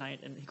late at night,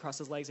 and he crossed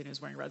his legs, and he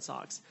was wearing Red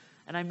Sox.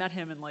 And I met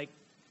him in like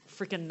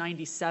freaking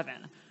 '97,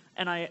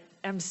 and I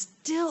am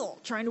still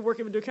trying to work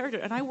him into a character,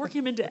 and I work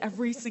him into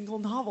every single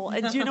novel.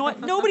 And you know what?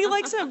 Nobody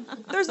likes him.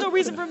 There's no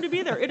reason for him to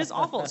be there. It is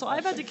awful. So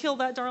I've had to kill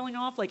that darling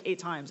off like 8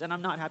 times, and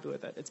I'm not happy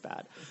with it. It's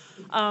bad.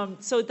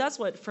 So that's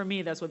what, for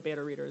me, that's what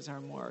beta readers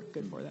are more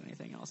good for than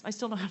anything else. I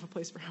still don't have a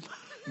place for him.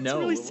 It's No,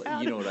 really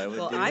sad. you know what I would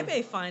Well, do? I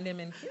may find him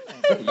in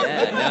Healing.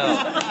 Yeah,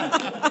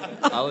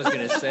 no. I was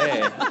gonna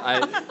say,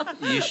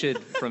 you should,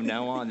 from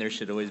now on, there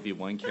should always be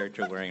one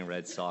character wearing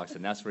red socks,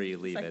 and that's where you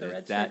leave like it. the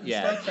red That, shirt in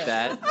yeah, Star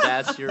Trek.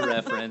 that's your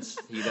reference.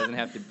 He doesn't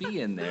have to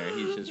be in there.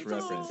 He's just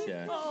referenced.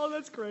 Yeah. Oh,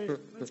 that's great.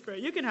 That's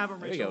great. You can have him,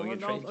 There you Rachel. go, we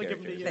can I'll trade give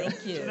him to you.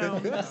 characters. Thank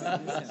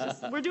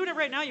you. know, we're doing it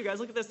right now, you guys.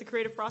 Look at this. The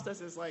creative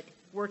process is like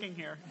working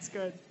here. It's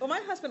good. Well, my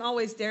husband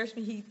always dares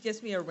me. He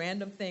gives me a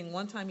random thing.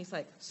 One time he's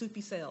like,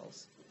 Soupy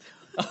Sales.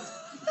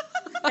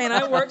 And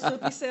I worked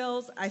Soupy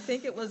Sales. I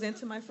think it was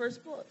into my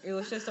first book. It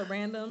was just a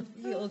random,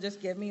 he'll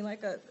just give me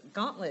like a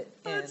gauntlet.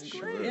 That's and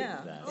great.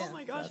 Yeah. That's- Oh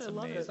my gosh, that's I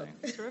love amazing. it.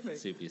 It's terrific.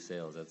 Soupy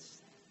sales.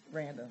 That's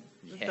Random.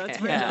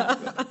 That's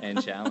yeah,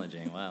 and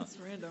challenging. Wow, It's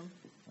random.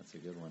 that's a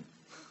good one.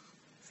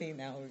 See,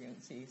 now we're going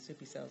to see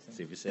Soupy Sales.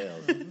 Soupy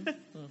sales.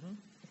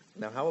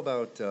 Now, how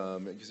about,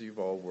 because you've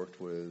all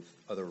worked with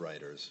other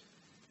writers,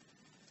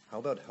 how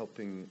about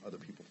helping other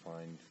people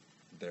find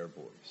their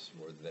voice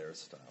or their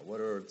style?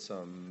 What are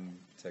some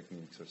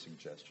techniques or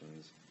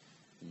suggestions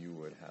you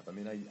would have? I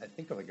mean, I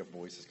think of like a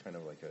voice as kind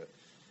of like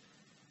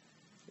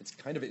it's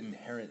kind of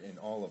inherent in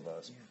all of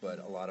us, but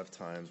a lot of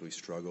times we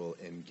struggle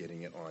in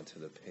getting it onto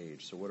the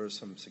page. So what are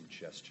some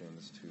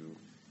suggestions to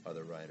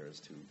other writers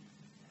to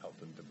help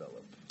them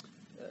develop?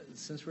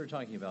 Since we're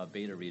talking about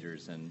beta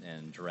readers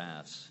and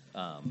drafts,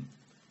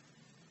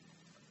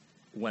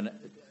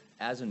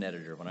 as an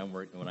editor, when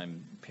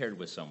I'm paired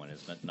with someone,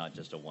 it's not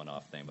just a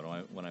one-off thing, but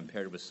when I'm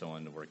paired with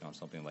someone to work on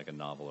something like a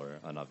novel or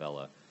a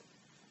novella,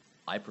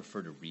 I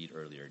prefer to read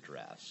earlier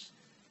drafts,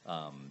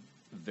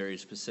 very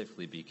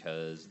specifically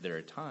because there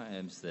are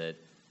times that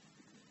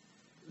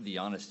the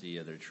honesty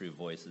of their true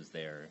voice is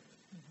there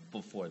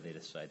before they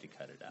decide to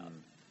cut it out.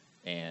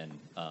 And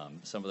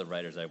some of the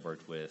writers I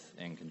worked with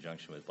in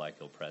conjunction with Black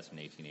Hill Press in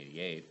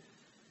 1888,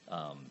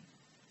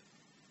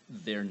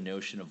 their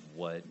notion of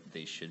what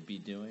they should be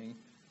doing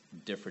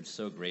differed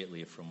so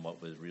greatly from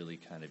what was really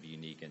kind of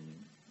unique and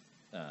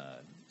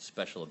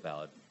special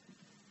about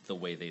the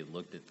way they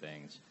looked at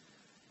things.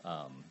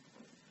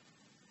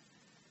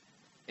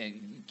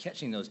 And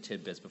catching those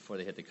tidbits before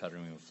they hit the cutting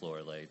room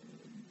floor, like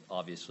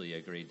obviously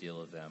a great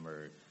deal of them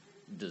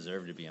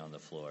deserve to be on the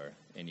floor,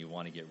 and you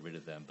want to get rid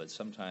of them. But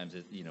sometimes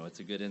it's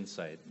a good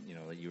insight.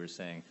 Like you were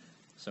saying,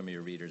 some of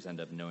your readers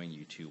end up knowing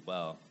you too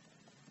well.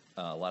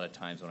 A lot of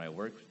times when I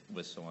work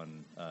with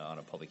someone on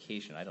a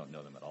publication, I don't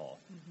know them at all,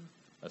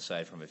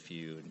 aside from a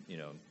few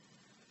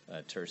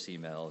terse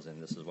emails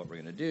and this is what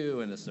we're going to do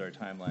and this is our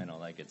timeline, all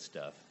that good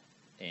stuff.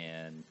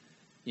 And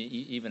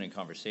even in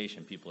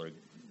conversation, people are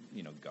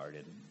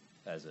guarded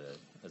as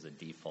a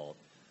default.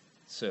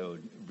 So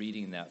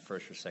reading that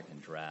first or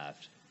second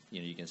draft,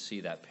 you can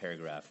see that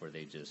paragraph where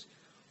they just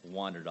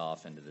wandered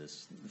off into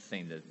this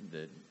thing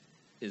that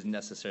is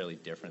necessarily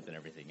different than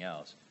everything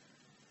else.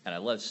 And I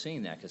love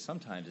seeing that because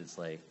sometimes it's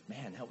like,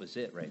 man, that was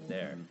it right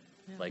there.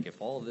 Yeah. Like if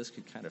all of this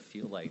could kind of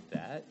feel like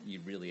that,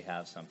 you'd really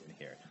have something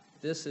here.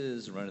 This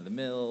is run of the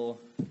mill,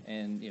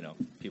 and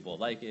people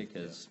like it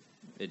because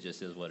it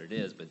just is what it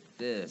is. But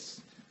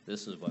this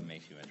is what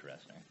makes you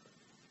interesting.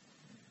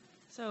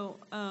 So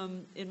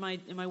in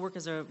my work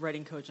as a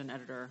writing coach and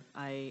editor,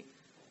 I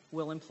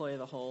will employ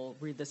the whole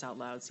read this out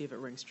loud, see if it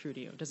rings true to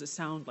you. Does it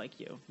sound like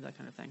you? That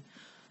kind of thing.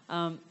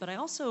 But I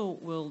also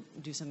will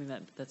do something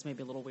that's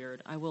maybe a little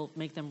weird. I will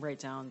make them write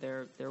down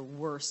their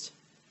worst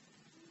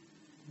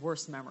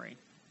memory,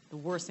 the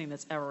worst thing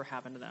that's ever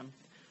happened to them.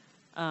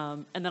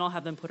 And then I'll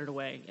have them put it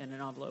away in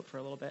an envelope for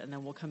a little bit, and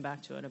then we'll come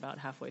back to it about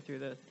halfway through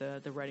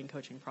the writing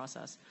coaching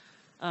process.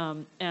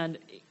 And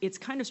it's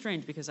kind of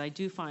strange because I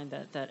do find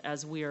that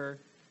as we're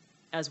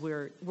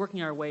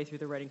working our way through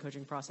the writing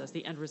coaching process,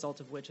 the end result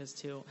of which is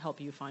to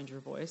help you find your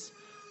voice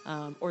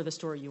or the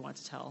story you want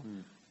to tell.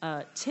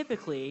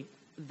 Typically,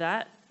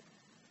 that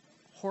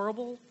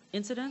horrible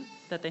incident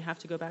that they have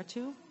to go back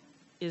to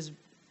is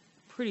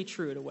pretty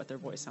true to what their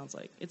voice sounds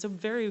like. It's a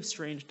very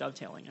strange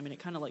dovetailing. I mean, it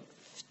kind of like,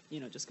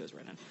 just goes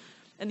right in.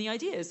 And the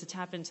idea is to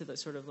tap into the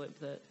sort of like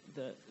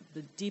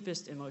the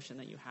deepest emotion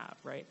that you have,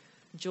 right?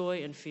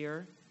 Joy and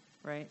fear,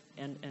 right?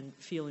 And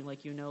feeling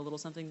like a little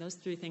something. Those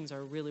 3 things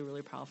are really,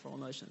 really powerful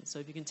emotions. So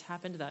if you can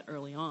tap into that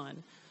early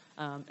on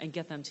and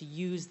get them to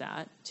use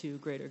that to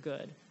greater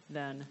good,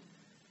 then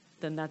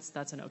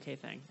that's an okay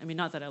thing. I mean,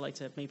 not that I like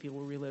to make people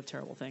relive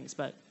terrible things,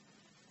 but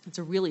It's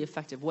a really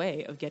effective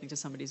way of getting to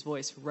somebody's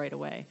voice right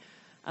away.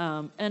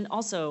 And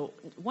also,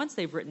 once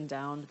they've written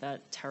down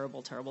that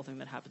terrible, terrible thing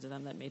that happened to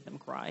them that made them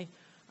cry,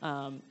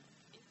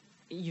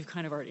 you've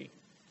kind of already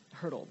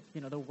hurdled,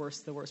 the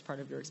worst part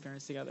of your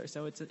experience together.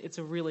 So it's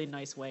a really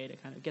nice way to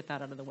kind of get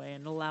that out of the way,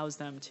 and it allows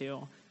them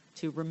to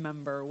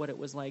remember what it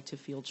was like to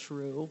feel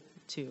true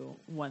to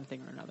one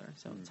thing or another.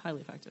 So it's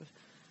highly effective.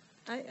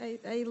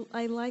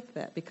 I like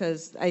that,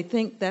 because I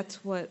think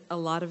that's what a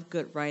lot of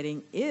good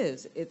writing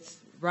is. It's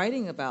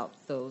writing about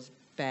those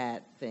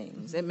bad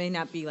things. It may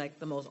not be like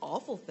the most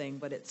awful thing,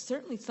 but it's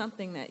certainly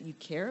something that you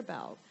care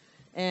about.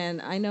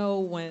 And I know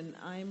when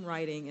I'm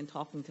writing and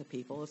talking to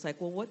people, it's like,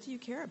 well, what do you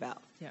care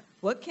about? Yeah.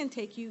 What can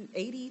take you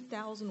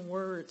 80,000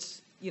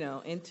 words,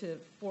 into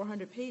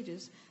 400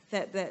 pages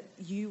that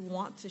you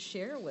want to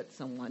share with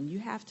someone? You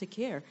have to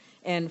care.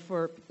 And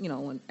for,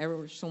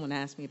 whenever someone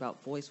asks me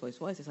about voice,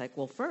 it's like,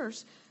 well,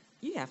 first,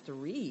 you have to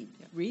read.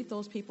 Yeah. Read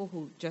those people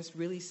who just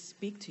really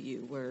speak to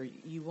you, where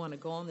you want to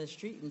go on the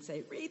street and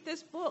say, read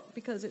this book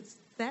because it's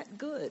that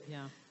good.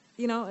 Yeah.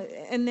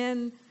 And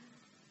then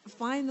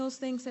find those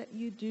things that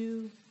you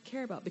do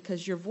care about,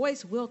 because your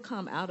voice will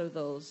come out of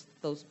those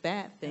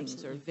bad things.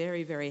 Absolutely. Or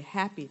very, very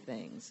happy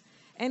things.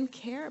 And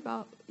care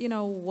about,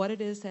 what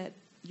it is that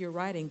you're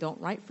writing. Don't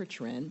write for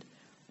trend.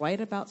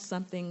 Write about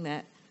something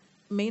that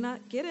may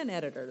not get an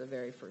editor the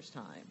very first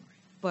time,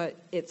 but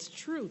it's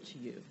true to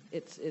you.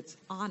 It's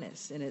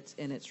honest and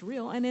it's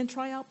real. And then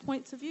try out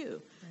points of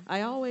view. Right.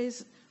 I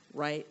always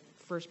write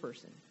first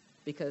person,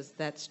 because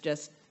that's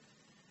just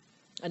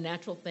a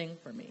natural thing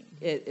for me.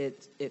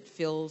 It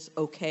feels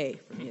okay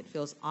for me. It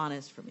feels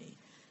honest for me.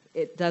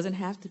 It doesn't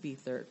have to be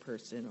third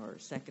person or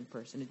second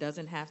person. It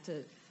doesn't have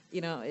to,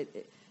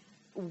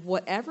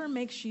 whatever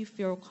makes you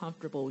feel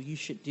comfortable, you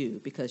should do,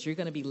 because you're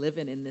going to be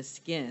living in this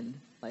skin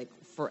like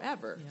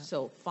forever. Yeah.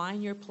 So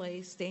find your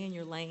place, stay in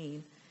your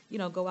lane,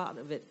 go out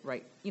of it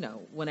right,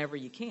 whenever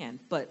you can,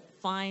 but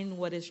find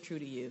what is true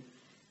to you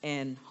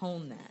and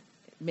hone that,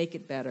 make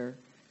it better,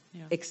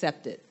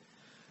 accept it.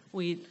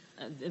 We,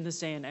 in this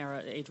day and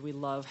age, we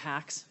love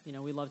hacks.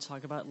 We love to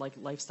talk about like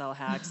lifestyle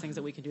hacks, things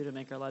that we can do to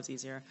make our lives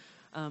easier.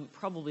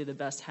 Probably the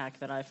best hack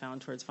that I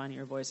found towards finding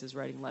your voice is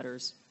writing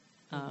letters.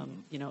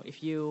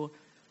 If you,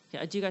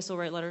 do you guys still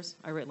write letters?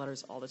 I write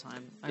letters all the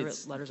time. I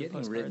write letters and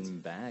postcards. Getting written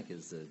back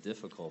is the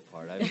difficult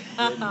part. I've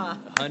written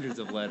hundreds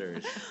of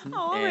letters.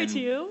 Oh, I'll write to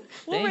you.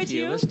 We'll write to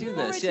you. Let's do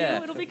this.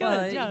 Yeah, it'll be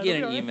good. You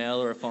get an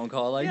email or a phone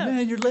call like,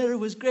 man, your letter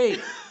was great.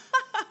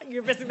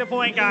 You're missing the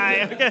point,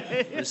 guy.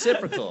 Okay.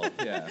 Reciprocal.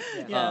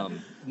 Yeah.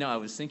 No, I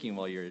was thinking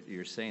while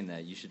you're saying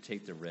that you should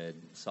take the red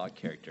sock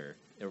character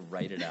and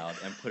write it out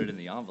and put it in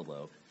the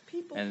envelope.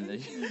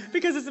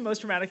 Because it's the most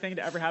traumatic thing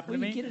to ever happen to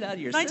me. Get it out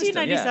of your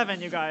 1997,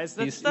 system, you guys.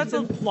 That's he's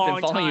a long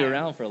been time. Following you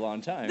around for a long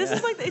time. This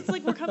is it's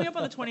like we're coming up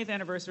on the 20th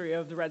anniversary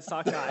of the Red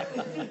Sox guy.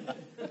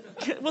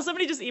 Will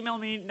somebody just email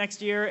me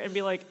next year and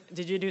be like,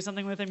 "Did you do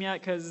something with him yet?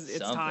 Because it's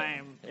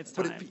time. It's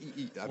time."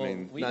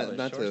 But we have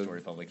a short story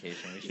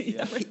publication. We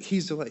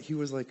should, he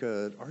was like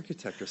an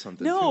architect or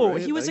something. No, too,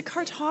 right? he was a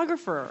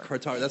cartographer.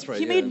 That's right.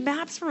 He made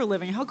maps for a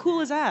living. How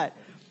cool is that?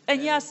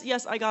 And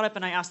yes, I got up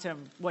and I asked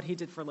him what he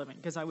did for a living,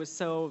 because I was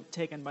so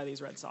taken by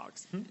these Red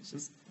Sox. It's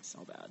just so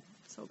bad.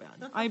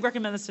 I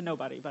recommend this to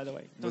nobody, by the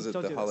way. Was it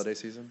the holiday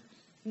season?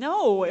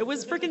 No, it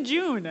was freaking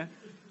June.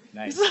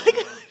 Nice.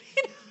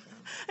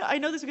 I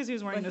know this because he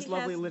was wearing this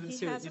lovely linen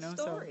suit, He has a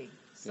story.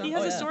 He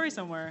has a story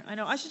somewhere. I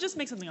know. I should just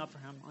make something up for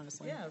him,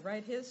 honestly. Yeah,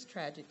 write his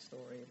tragic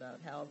story about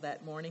how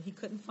that morning he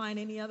couldn't find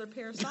any other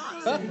pair of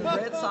socks, and the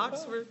Red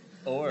Sox were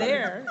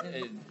there.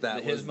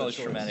 His most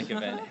traumatic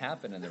event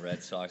happened in the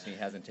Red Sox, and he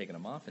hasn't taken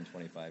them off in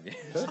 25 years.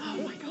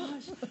 Oh my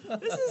gosh,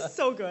 this is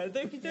so good.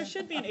 There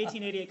should be an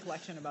 1888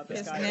 collection about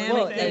this guy.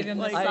 Nana gave him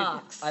the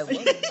socks. I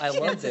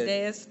love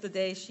today is the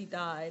day she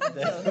died,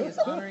 so he's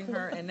honoring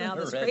her. And now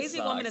this crazy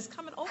woman is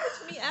coming over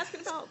to me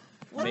asking about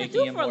what I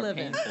do for a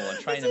living. Painful and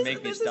trying to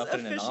make me stuff it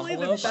in an envelope. This is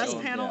officially the best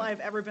panel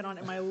I've ever been on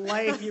in my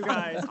life, you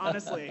guys.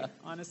 Honestly.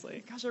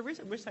 Gosh, I wish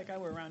that guy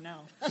were around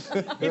now.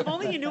 If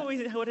only he knew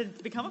what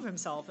had become of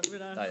himself. It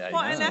would,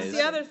 and that's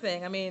the other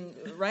thing. I mean,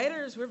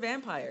 writers, we're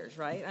vampires,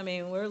 right? I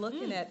mean, we're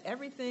looking at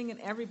everything and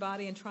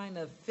everybody and trying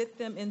to fit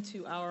them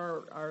into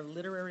our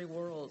literary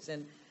worlds.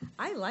 And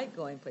I like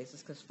going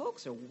places because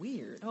folks are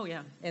weird. Oh,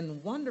 yeah.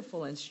 And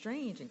wonderful and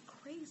strange and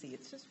crazy.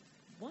 It's just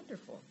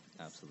wonderful.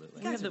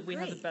 Absolutely. We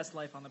have the best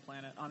life on the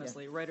planet,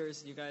 honestly. Yeah.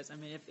 Writers, you guys, I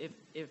mean,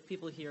 if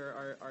people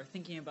here are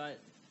thinking about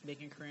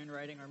making a career in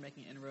writing or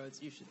making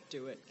inroads, you should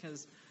do it,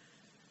 because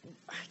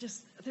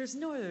there's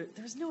no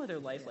other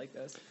life like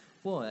this.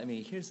 Well, I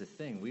mean, here's the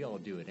thing. We all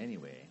do it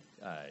anyway.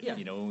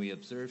 When we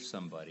observe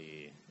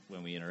somebody,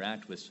 when we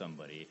interact with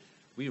somebody,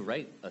 we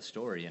write a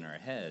story in our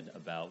head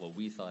about what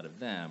we thought of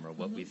them or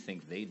what we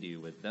think they do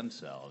with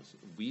themselves.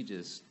 We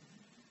just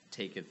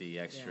take it the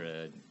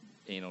extra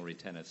anal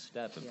retentive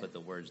step and put the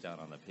words down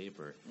on the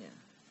paper,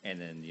 and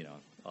then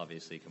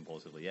obviously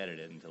compulsively edit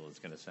it until it's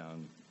going to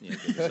sound good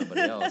to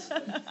somebody else.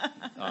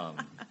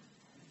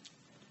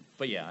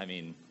 But yeah, I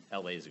mean,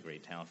 LA is a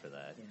great town for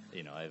that.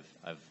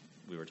 I've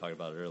we were talking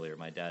about it earlier,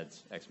 my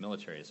dad's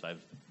ex-military, so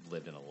I've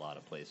lived in a lot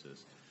of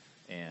places.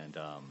 And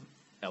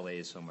LA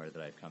is somewhere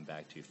that I've come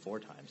back to 4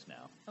 times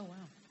now. Oh, wow.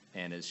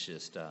 And it's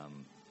just,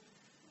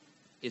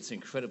 it's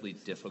incredibly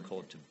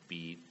difficult to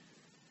beat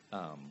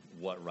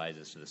what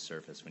rises to the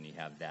surface when you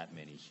have that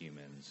many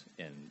humans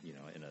in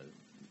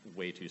a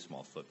way too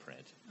small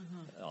footprint.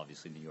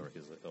 Obviously, New York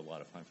is a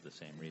lot of fun for the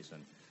same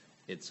reason.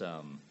 It's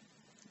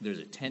there's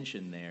a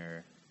tension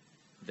there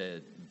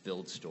that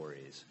builds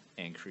stories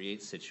and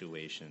creates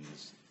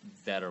situations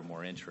that are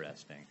more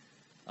interesting.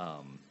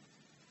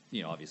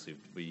 Obviously,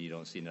 you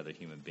don't see another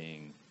human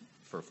being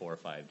for 4 or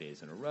 5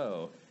 days in a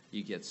row.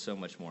 You get so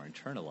much more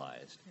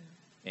internalized.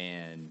 Yeah.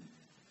 And,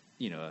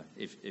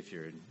 if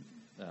you're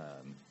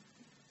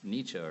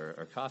Nietzsche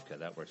or Kafka,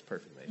 that works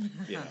perfectly.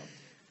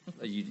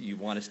 You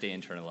want to stay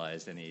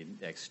internalized. Any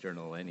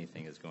external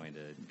anything is going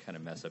to kind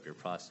of mess up your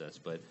process.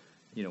 But,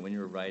 when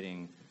you're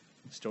writing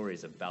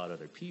stories about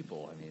other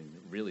people, I mean,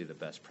 really the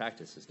best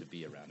practice is to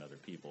be around other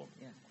people.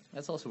 Yeah.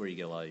 That's also where you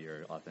get a lot of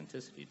your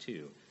authenticity,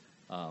 too.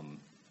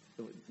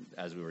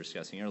 As we were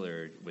discussing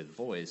earlier with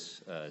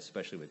voice,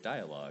 especially with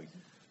dialogue,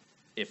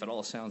 if it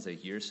all sounds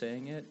like you're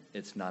saying it,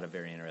 it's not a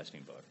very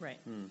interesting book. Right.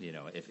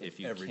 If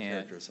you Every can't...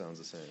 character sounds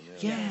the same.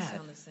 Yeah.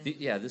 Sound the same.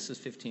 Yeah, this is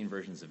 15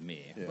 versions of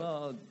me. Yeah.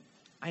 Well,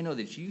 I know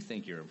that you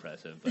think you're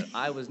impressive, but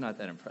I was not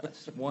that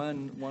impressed.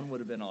 One would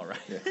have been all right.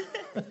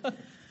 Yeah.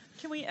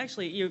 Can we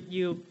actually,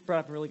 you brought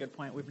up a really good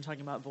point. We've been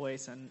talking about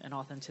voice and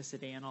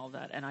authenticity and all of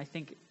that. And I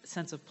think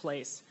sense of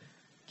place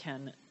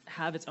can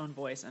have its own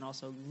voice and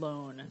also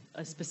loan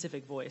a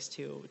specific voice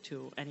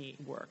to any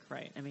work,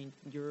 right? I mean,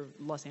 your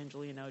Los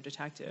Angelino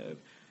detective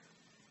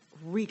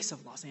reeks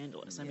of Los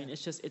Angeles. I mean,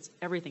 it's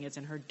everything. It's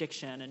in her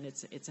diction, and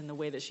it's in the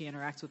way that she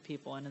interacts with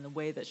people, and in the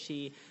way that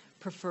she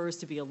prefers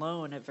to be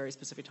alone at very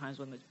specific times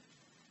when the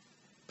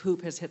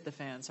poop has hit the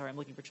fan. Sorry, I'm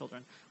looking for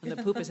children. When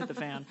the poop has hit the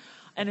fan.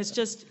 And it's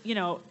just,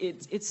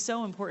 it's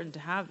so important to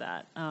have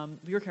that.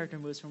 Your character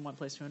moves from one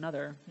place to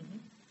another. Mm-hmm.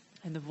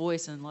 And the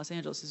voice in Los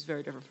Angeles is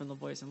very different from the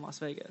voice in Las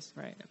Vegas,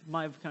 right?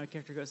 My kind of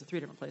character goes to 3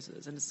 different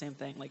places, and it's the same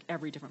thing. Like,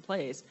 every different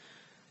place,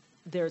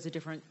 there's a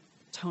different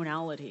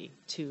tonality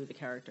to the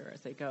character as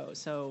they go.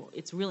 So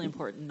it's really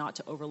important not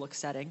to overlook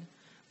setting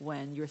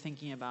when you're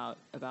thinking about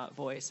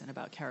voice and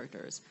about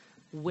characters.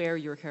 Where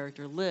your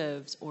character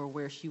lives or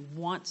where she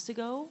wants to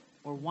go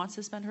or wants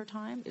to spend her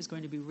time is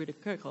going to be really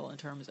critical in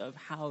terms of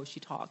how she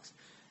talks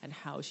and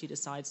how she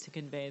decides to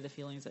convey the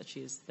feelings that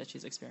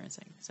she's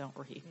experiencing. So,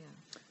 or he.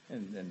 Yeah.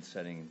 And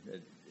setting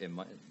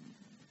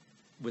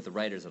with the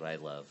writers that I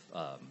love,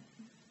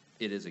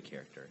 it is a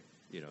character.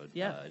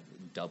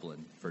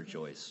 Dublin for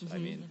Joyce. Mm-hmm. I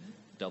mean,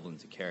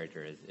 Dublin's a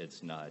character.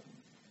 It's not.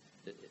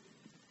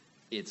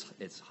 It's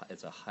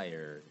a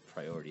higher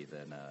priority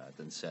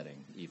than setting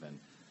even.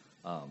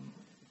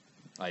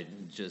 I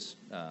just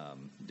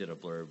did a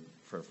blurb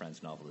for a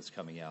friend's novel that's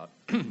coming out,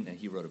 and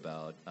he wrote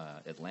about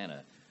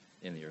Atlanta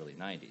in the early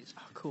 90s.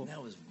 Oh, cool. And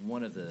that was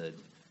one of the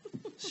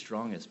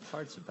strongest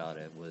parts about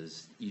it,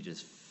 was you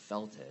just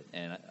felt it.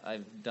 And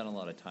I've done a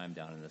lot of time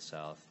down in the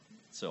South,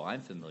 so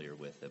I'm familiar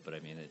with it. But I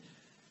mean,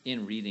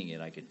 in reading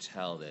it, I could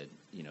tell that,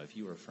 if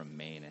you were from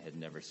Maine and had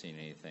never seen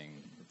anything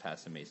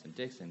past the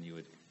Mason-Dixon, you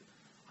would,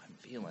 I'm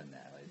feeling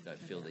that. I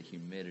feel the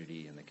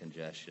humidity and the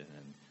congestion.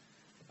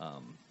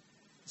 And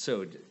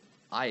so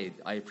I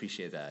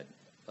appreciate that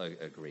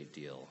a great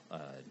deal.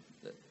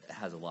 It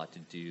has a lot to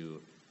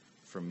do,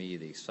 for me,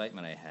 the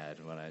excitement I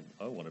had when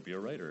I want to be a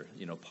writer.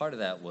 Part of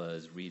that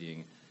was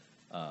reading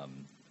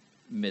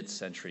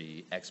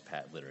mid-century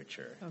expat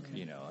literature.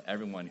 Okay.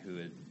 Everyone who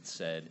had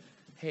said,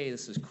 hey,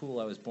 this is cool,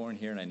 I was born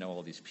here and I know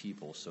all these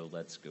people, so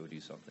let's go do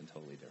something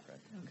totally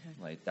different. Okay.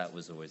 Like, that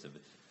was always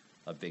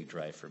a big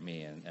drive for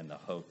me, and the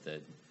hope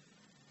that,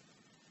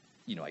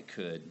 I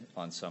could,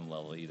 on some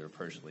level, either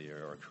personally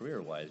or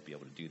career-wise, be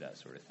able to do that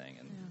sort of thing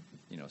and,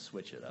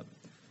 switch it up.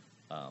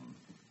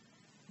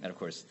 And, of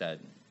course, that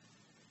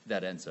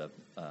ends up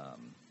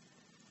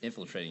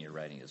infiltrating your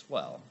writing as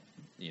well.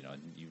 You're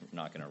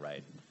not going to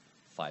write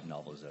 5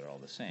 novels that are all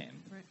the same.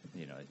 Right.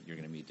 You're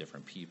going to meet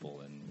different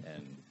people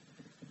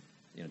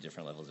and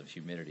different levels of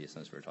humidity,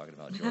 since we were talking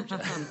about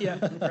Georgia. Yeah,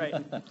 right.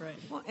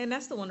 Well, and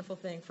that's the wonderful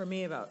thing for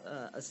me about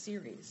a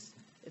series.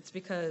 It's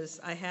because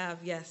I have,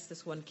 yes,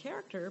 this one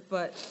character,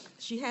 but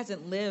she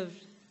hasn't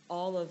lived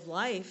all of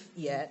life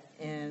yet.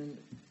 And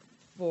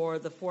for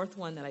the 4th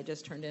one that I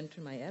just turned in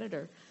to my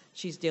editor,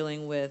 she's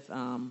dealing with,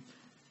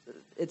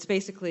 it's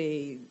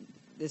basically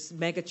this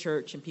mega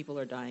church, and people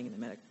are dying in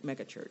the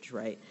mega church,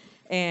 right?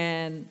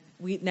 And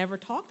we never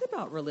talked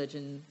about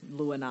religion,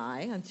 Lou and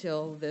I,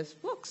 until this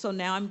book. So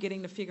now I'm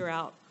getting to figure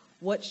out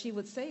what she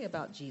would say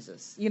about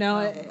Jesus,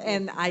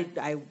 and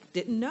I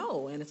didn't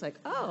know. And it's like,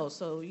 oh,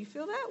 so you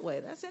feel that way.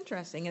 That's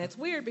interesting. And it's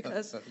weird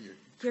because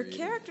your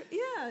character,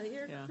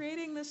 you're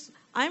creating this.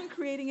 I'm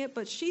creating it,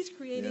 but she's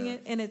creating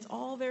it, and it's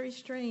all very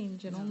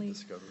strange and only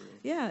discovery.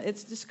 Yeah,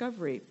 it's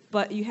discovery.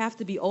 But you have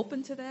to be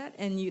open to that,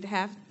 and you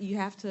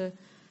have to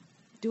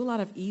do a lot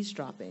of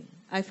eavesdropping.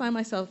 I find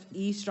myself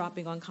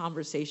eavesdropping on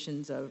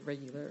conversations of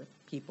regular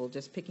people,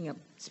 just picking up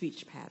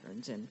speech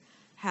patterns and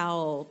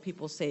how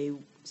people say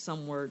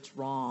some words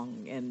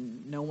wrong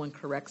and no one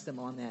corrects them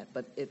on that.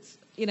 But it's,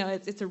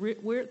 it's a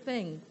weird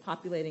thing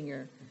populating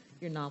your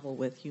novel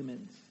with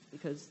humans,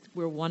 because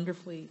we're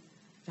wonderfully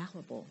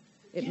fallible.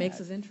 It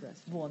makes us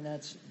interesting. Well,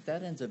 and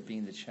that ends up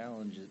being the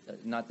challenge,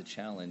 not the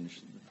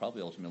challenge,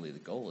 probably ultimately the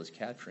goal is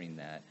capturing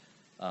that,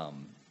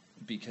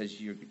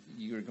 because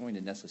you're going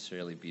to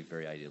necessarily be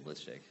very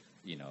idealistic,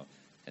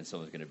 and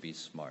someone's going to be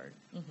smart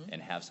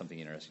and have something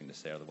interesting to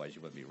say, otherwise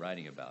you wouldn't be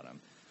writing about them.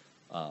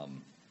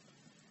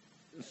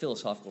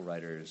 Philosophical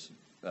writers,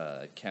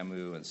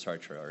 Camus and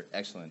Sartre, are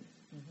excellent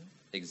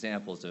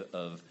examples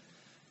of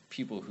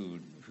people who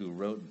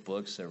wrote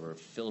books that were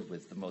filled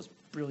with the most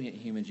brilliant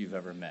humans you've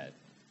ever met.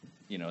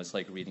 It's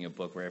like reading a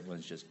book where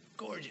everyone's just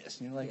gorgeous,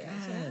 and you're like, I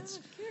don't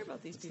care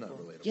about these people. Not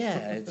relatable.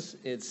 yeah,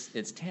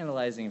 it's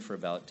tantalizing for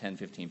about 10,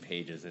 15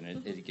 pages, and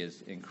it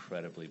gets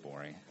incredibly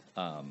boring.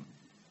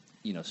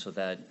 So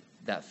that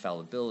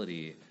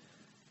fallibility,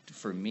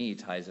 for me,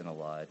 ties in a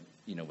lot,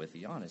 with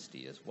the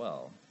honesty as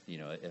well.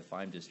 If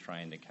I'm just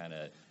trying to kind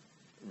of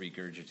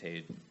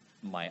regurgitate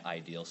my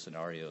ideal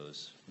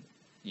scenarios,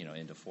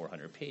 into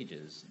 400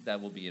 pages, that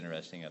will be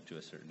interesting up to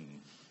a certain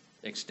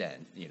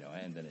extent,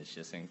 and then it's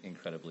just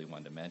incredibly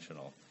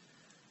one-dimensional.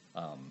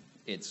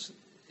 It's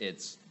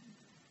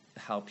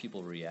how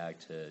people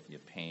react to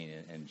pain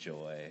and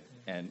joy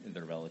and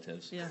their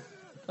relatives. Yeah.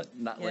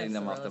 Not letting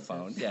them off the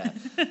phone. Yeah.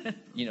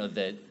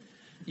 That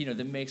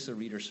makes the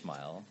reader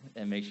smile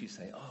and makes you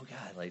say, oh,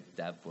 God, like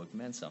that book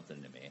meant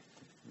something to me.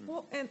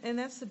 Well, and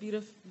that's the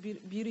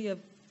beauty of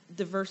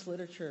diverse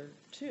literature,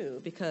 too,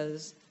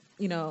 because,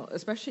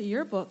 especially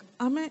your book,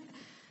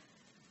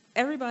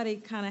 everybody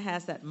kind of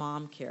has that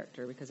mom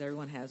character, because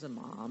everyone has a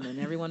mom and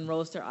everyone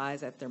rolls their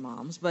eyes at their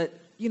moms. But,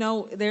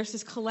 there's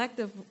this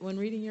collective, when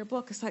reading your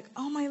book, it's like,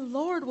 oh, my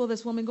Lord, will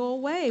this woman go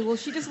away? Will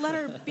she just let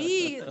her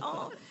be?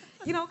 Oh,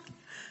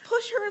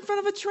 push her in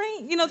front of a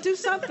train, do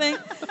something.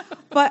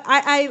 But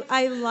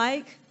I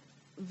like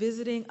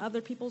visiting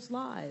other people's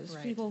lives,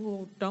 Right. people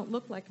who don't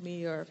look like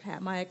me or have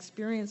had my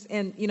experience.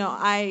 And,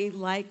 I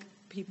like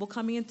people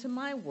coming into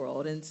my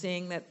world and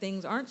seeing that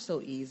things aren't so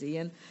easy.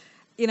 And,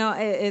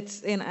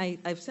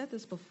 I've said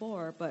this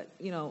before, but,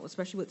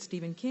 especially with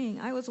Stephen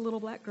King, I was a little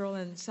black girl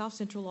in South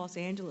Central Los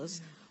Angeles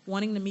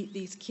wanting to meet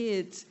these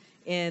kids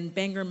in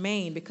Bangor,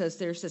 Maine, because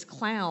there's this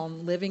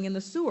clown living in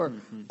the sewer.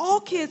 All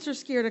kids are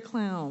scared of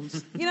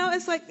clowns.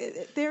 It's like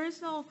there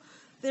is no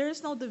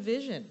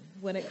division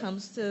when it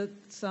comes to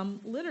some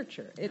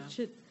literature. It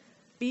should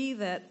be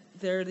that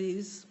there are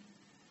these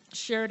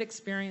shared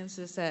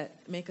experiences that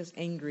make us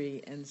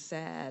angry and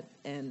sad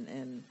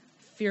and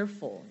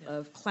fearful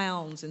of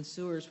clowns in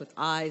sewers with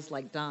eyes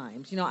like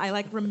dimes.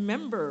 I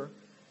remember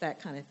that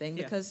kind of thing,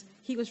 because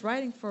he was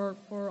writing for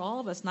all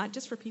of us, not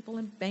just for people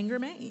in Bangor,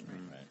 Maine.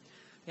 Right.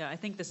 Yeah, I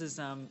think this is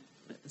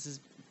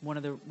one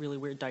of the really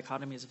weird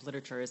dichotomies of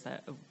literature, is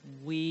that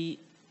we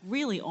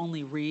really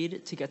only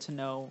read to get to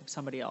know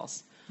somebody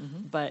else,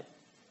 but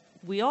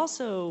we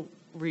also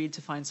read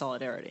to find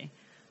solidarity.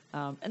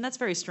 And that's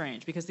very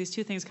strange, because these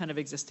two things kind of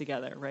exist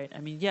together, right? I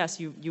mean,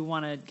 yes, you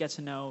want to get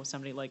to know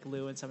somebody like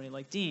Lou and somebody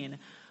like Dean,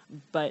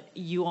 but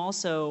you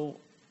also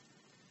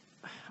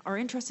are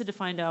interested to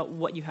find out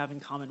what you have in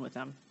common with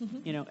them,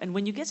 And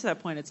when you get to that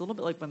point, it's a little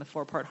bit like when the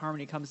 4-part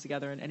harmony comes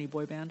together in any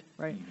boy band,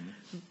 right?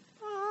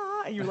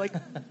 And you're like,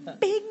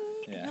 bing,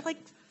 and you're like,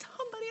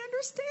 somebody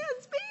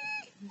understands me.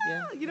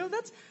 Yeah.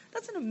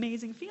 That's an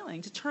amazing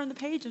feeling. To turn the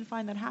page and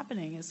find that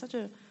happening is such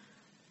a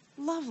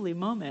lovely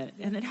moment,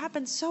 and it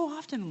happens so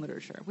often in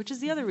literature, which is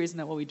the other reason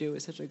that what we do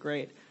is such a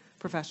great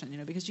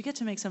profession, because you get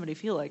to make somebody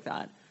feel like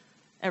that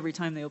every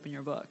time they open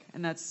your book,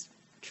 and that's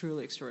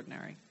truly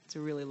extraordinary. It's a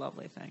really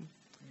lovely thing.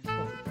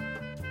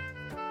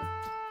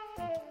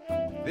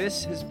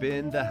 This has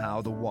been The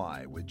How, the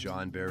Why with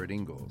John Barrett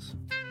Ingalls.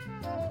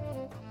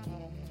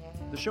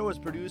 The show is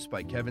produced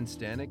by Kevin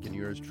Stanek and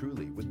yours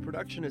truly, with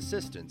production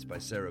assistance by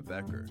Sarah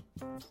Becker.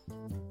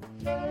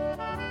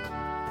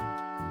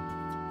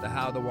 The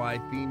How, the Why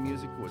theme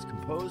music was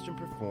composed and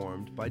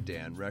performed by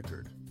Dan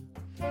Record.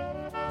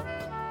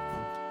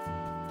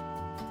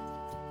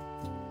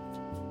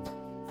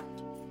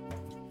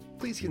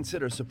 Please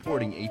consider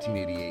supporting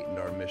 1888 and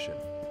our mission.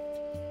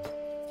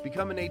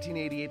 Become an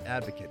 1888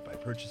 advocate by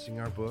purchasing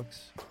our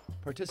books,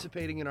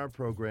 participating in our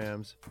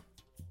programs,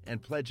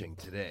 and pledging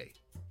today.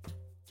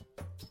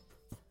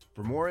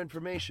 For more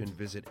information,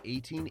 visit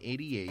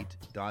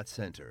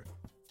 1888.center.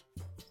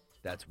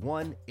 That's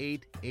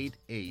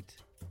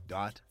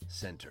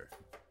 1888.center.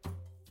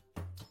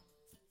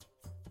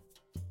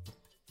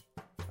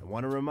 I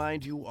want to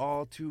remind you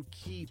all to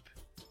keep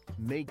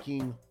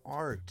making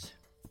art.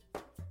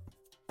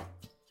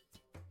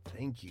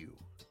 Thank you.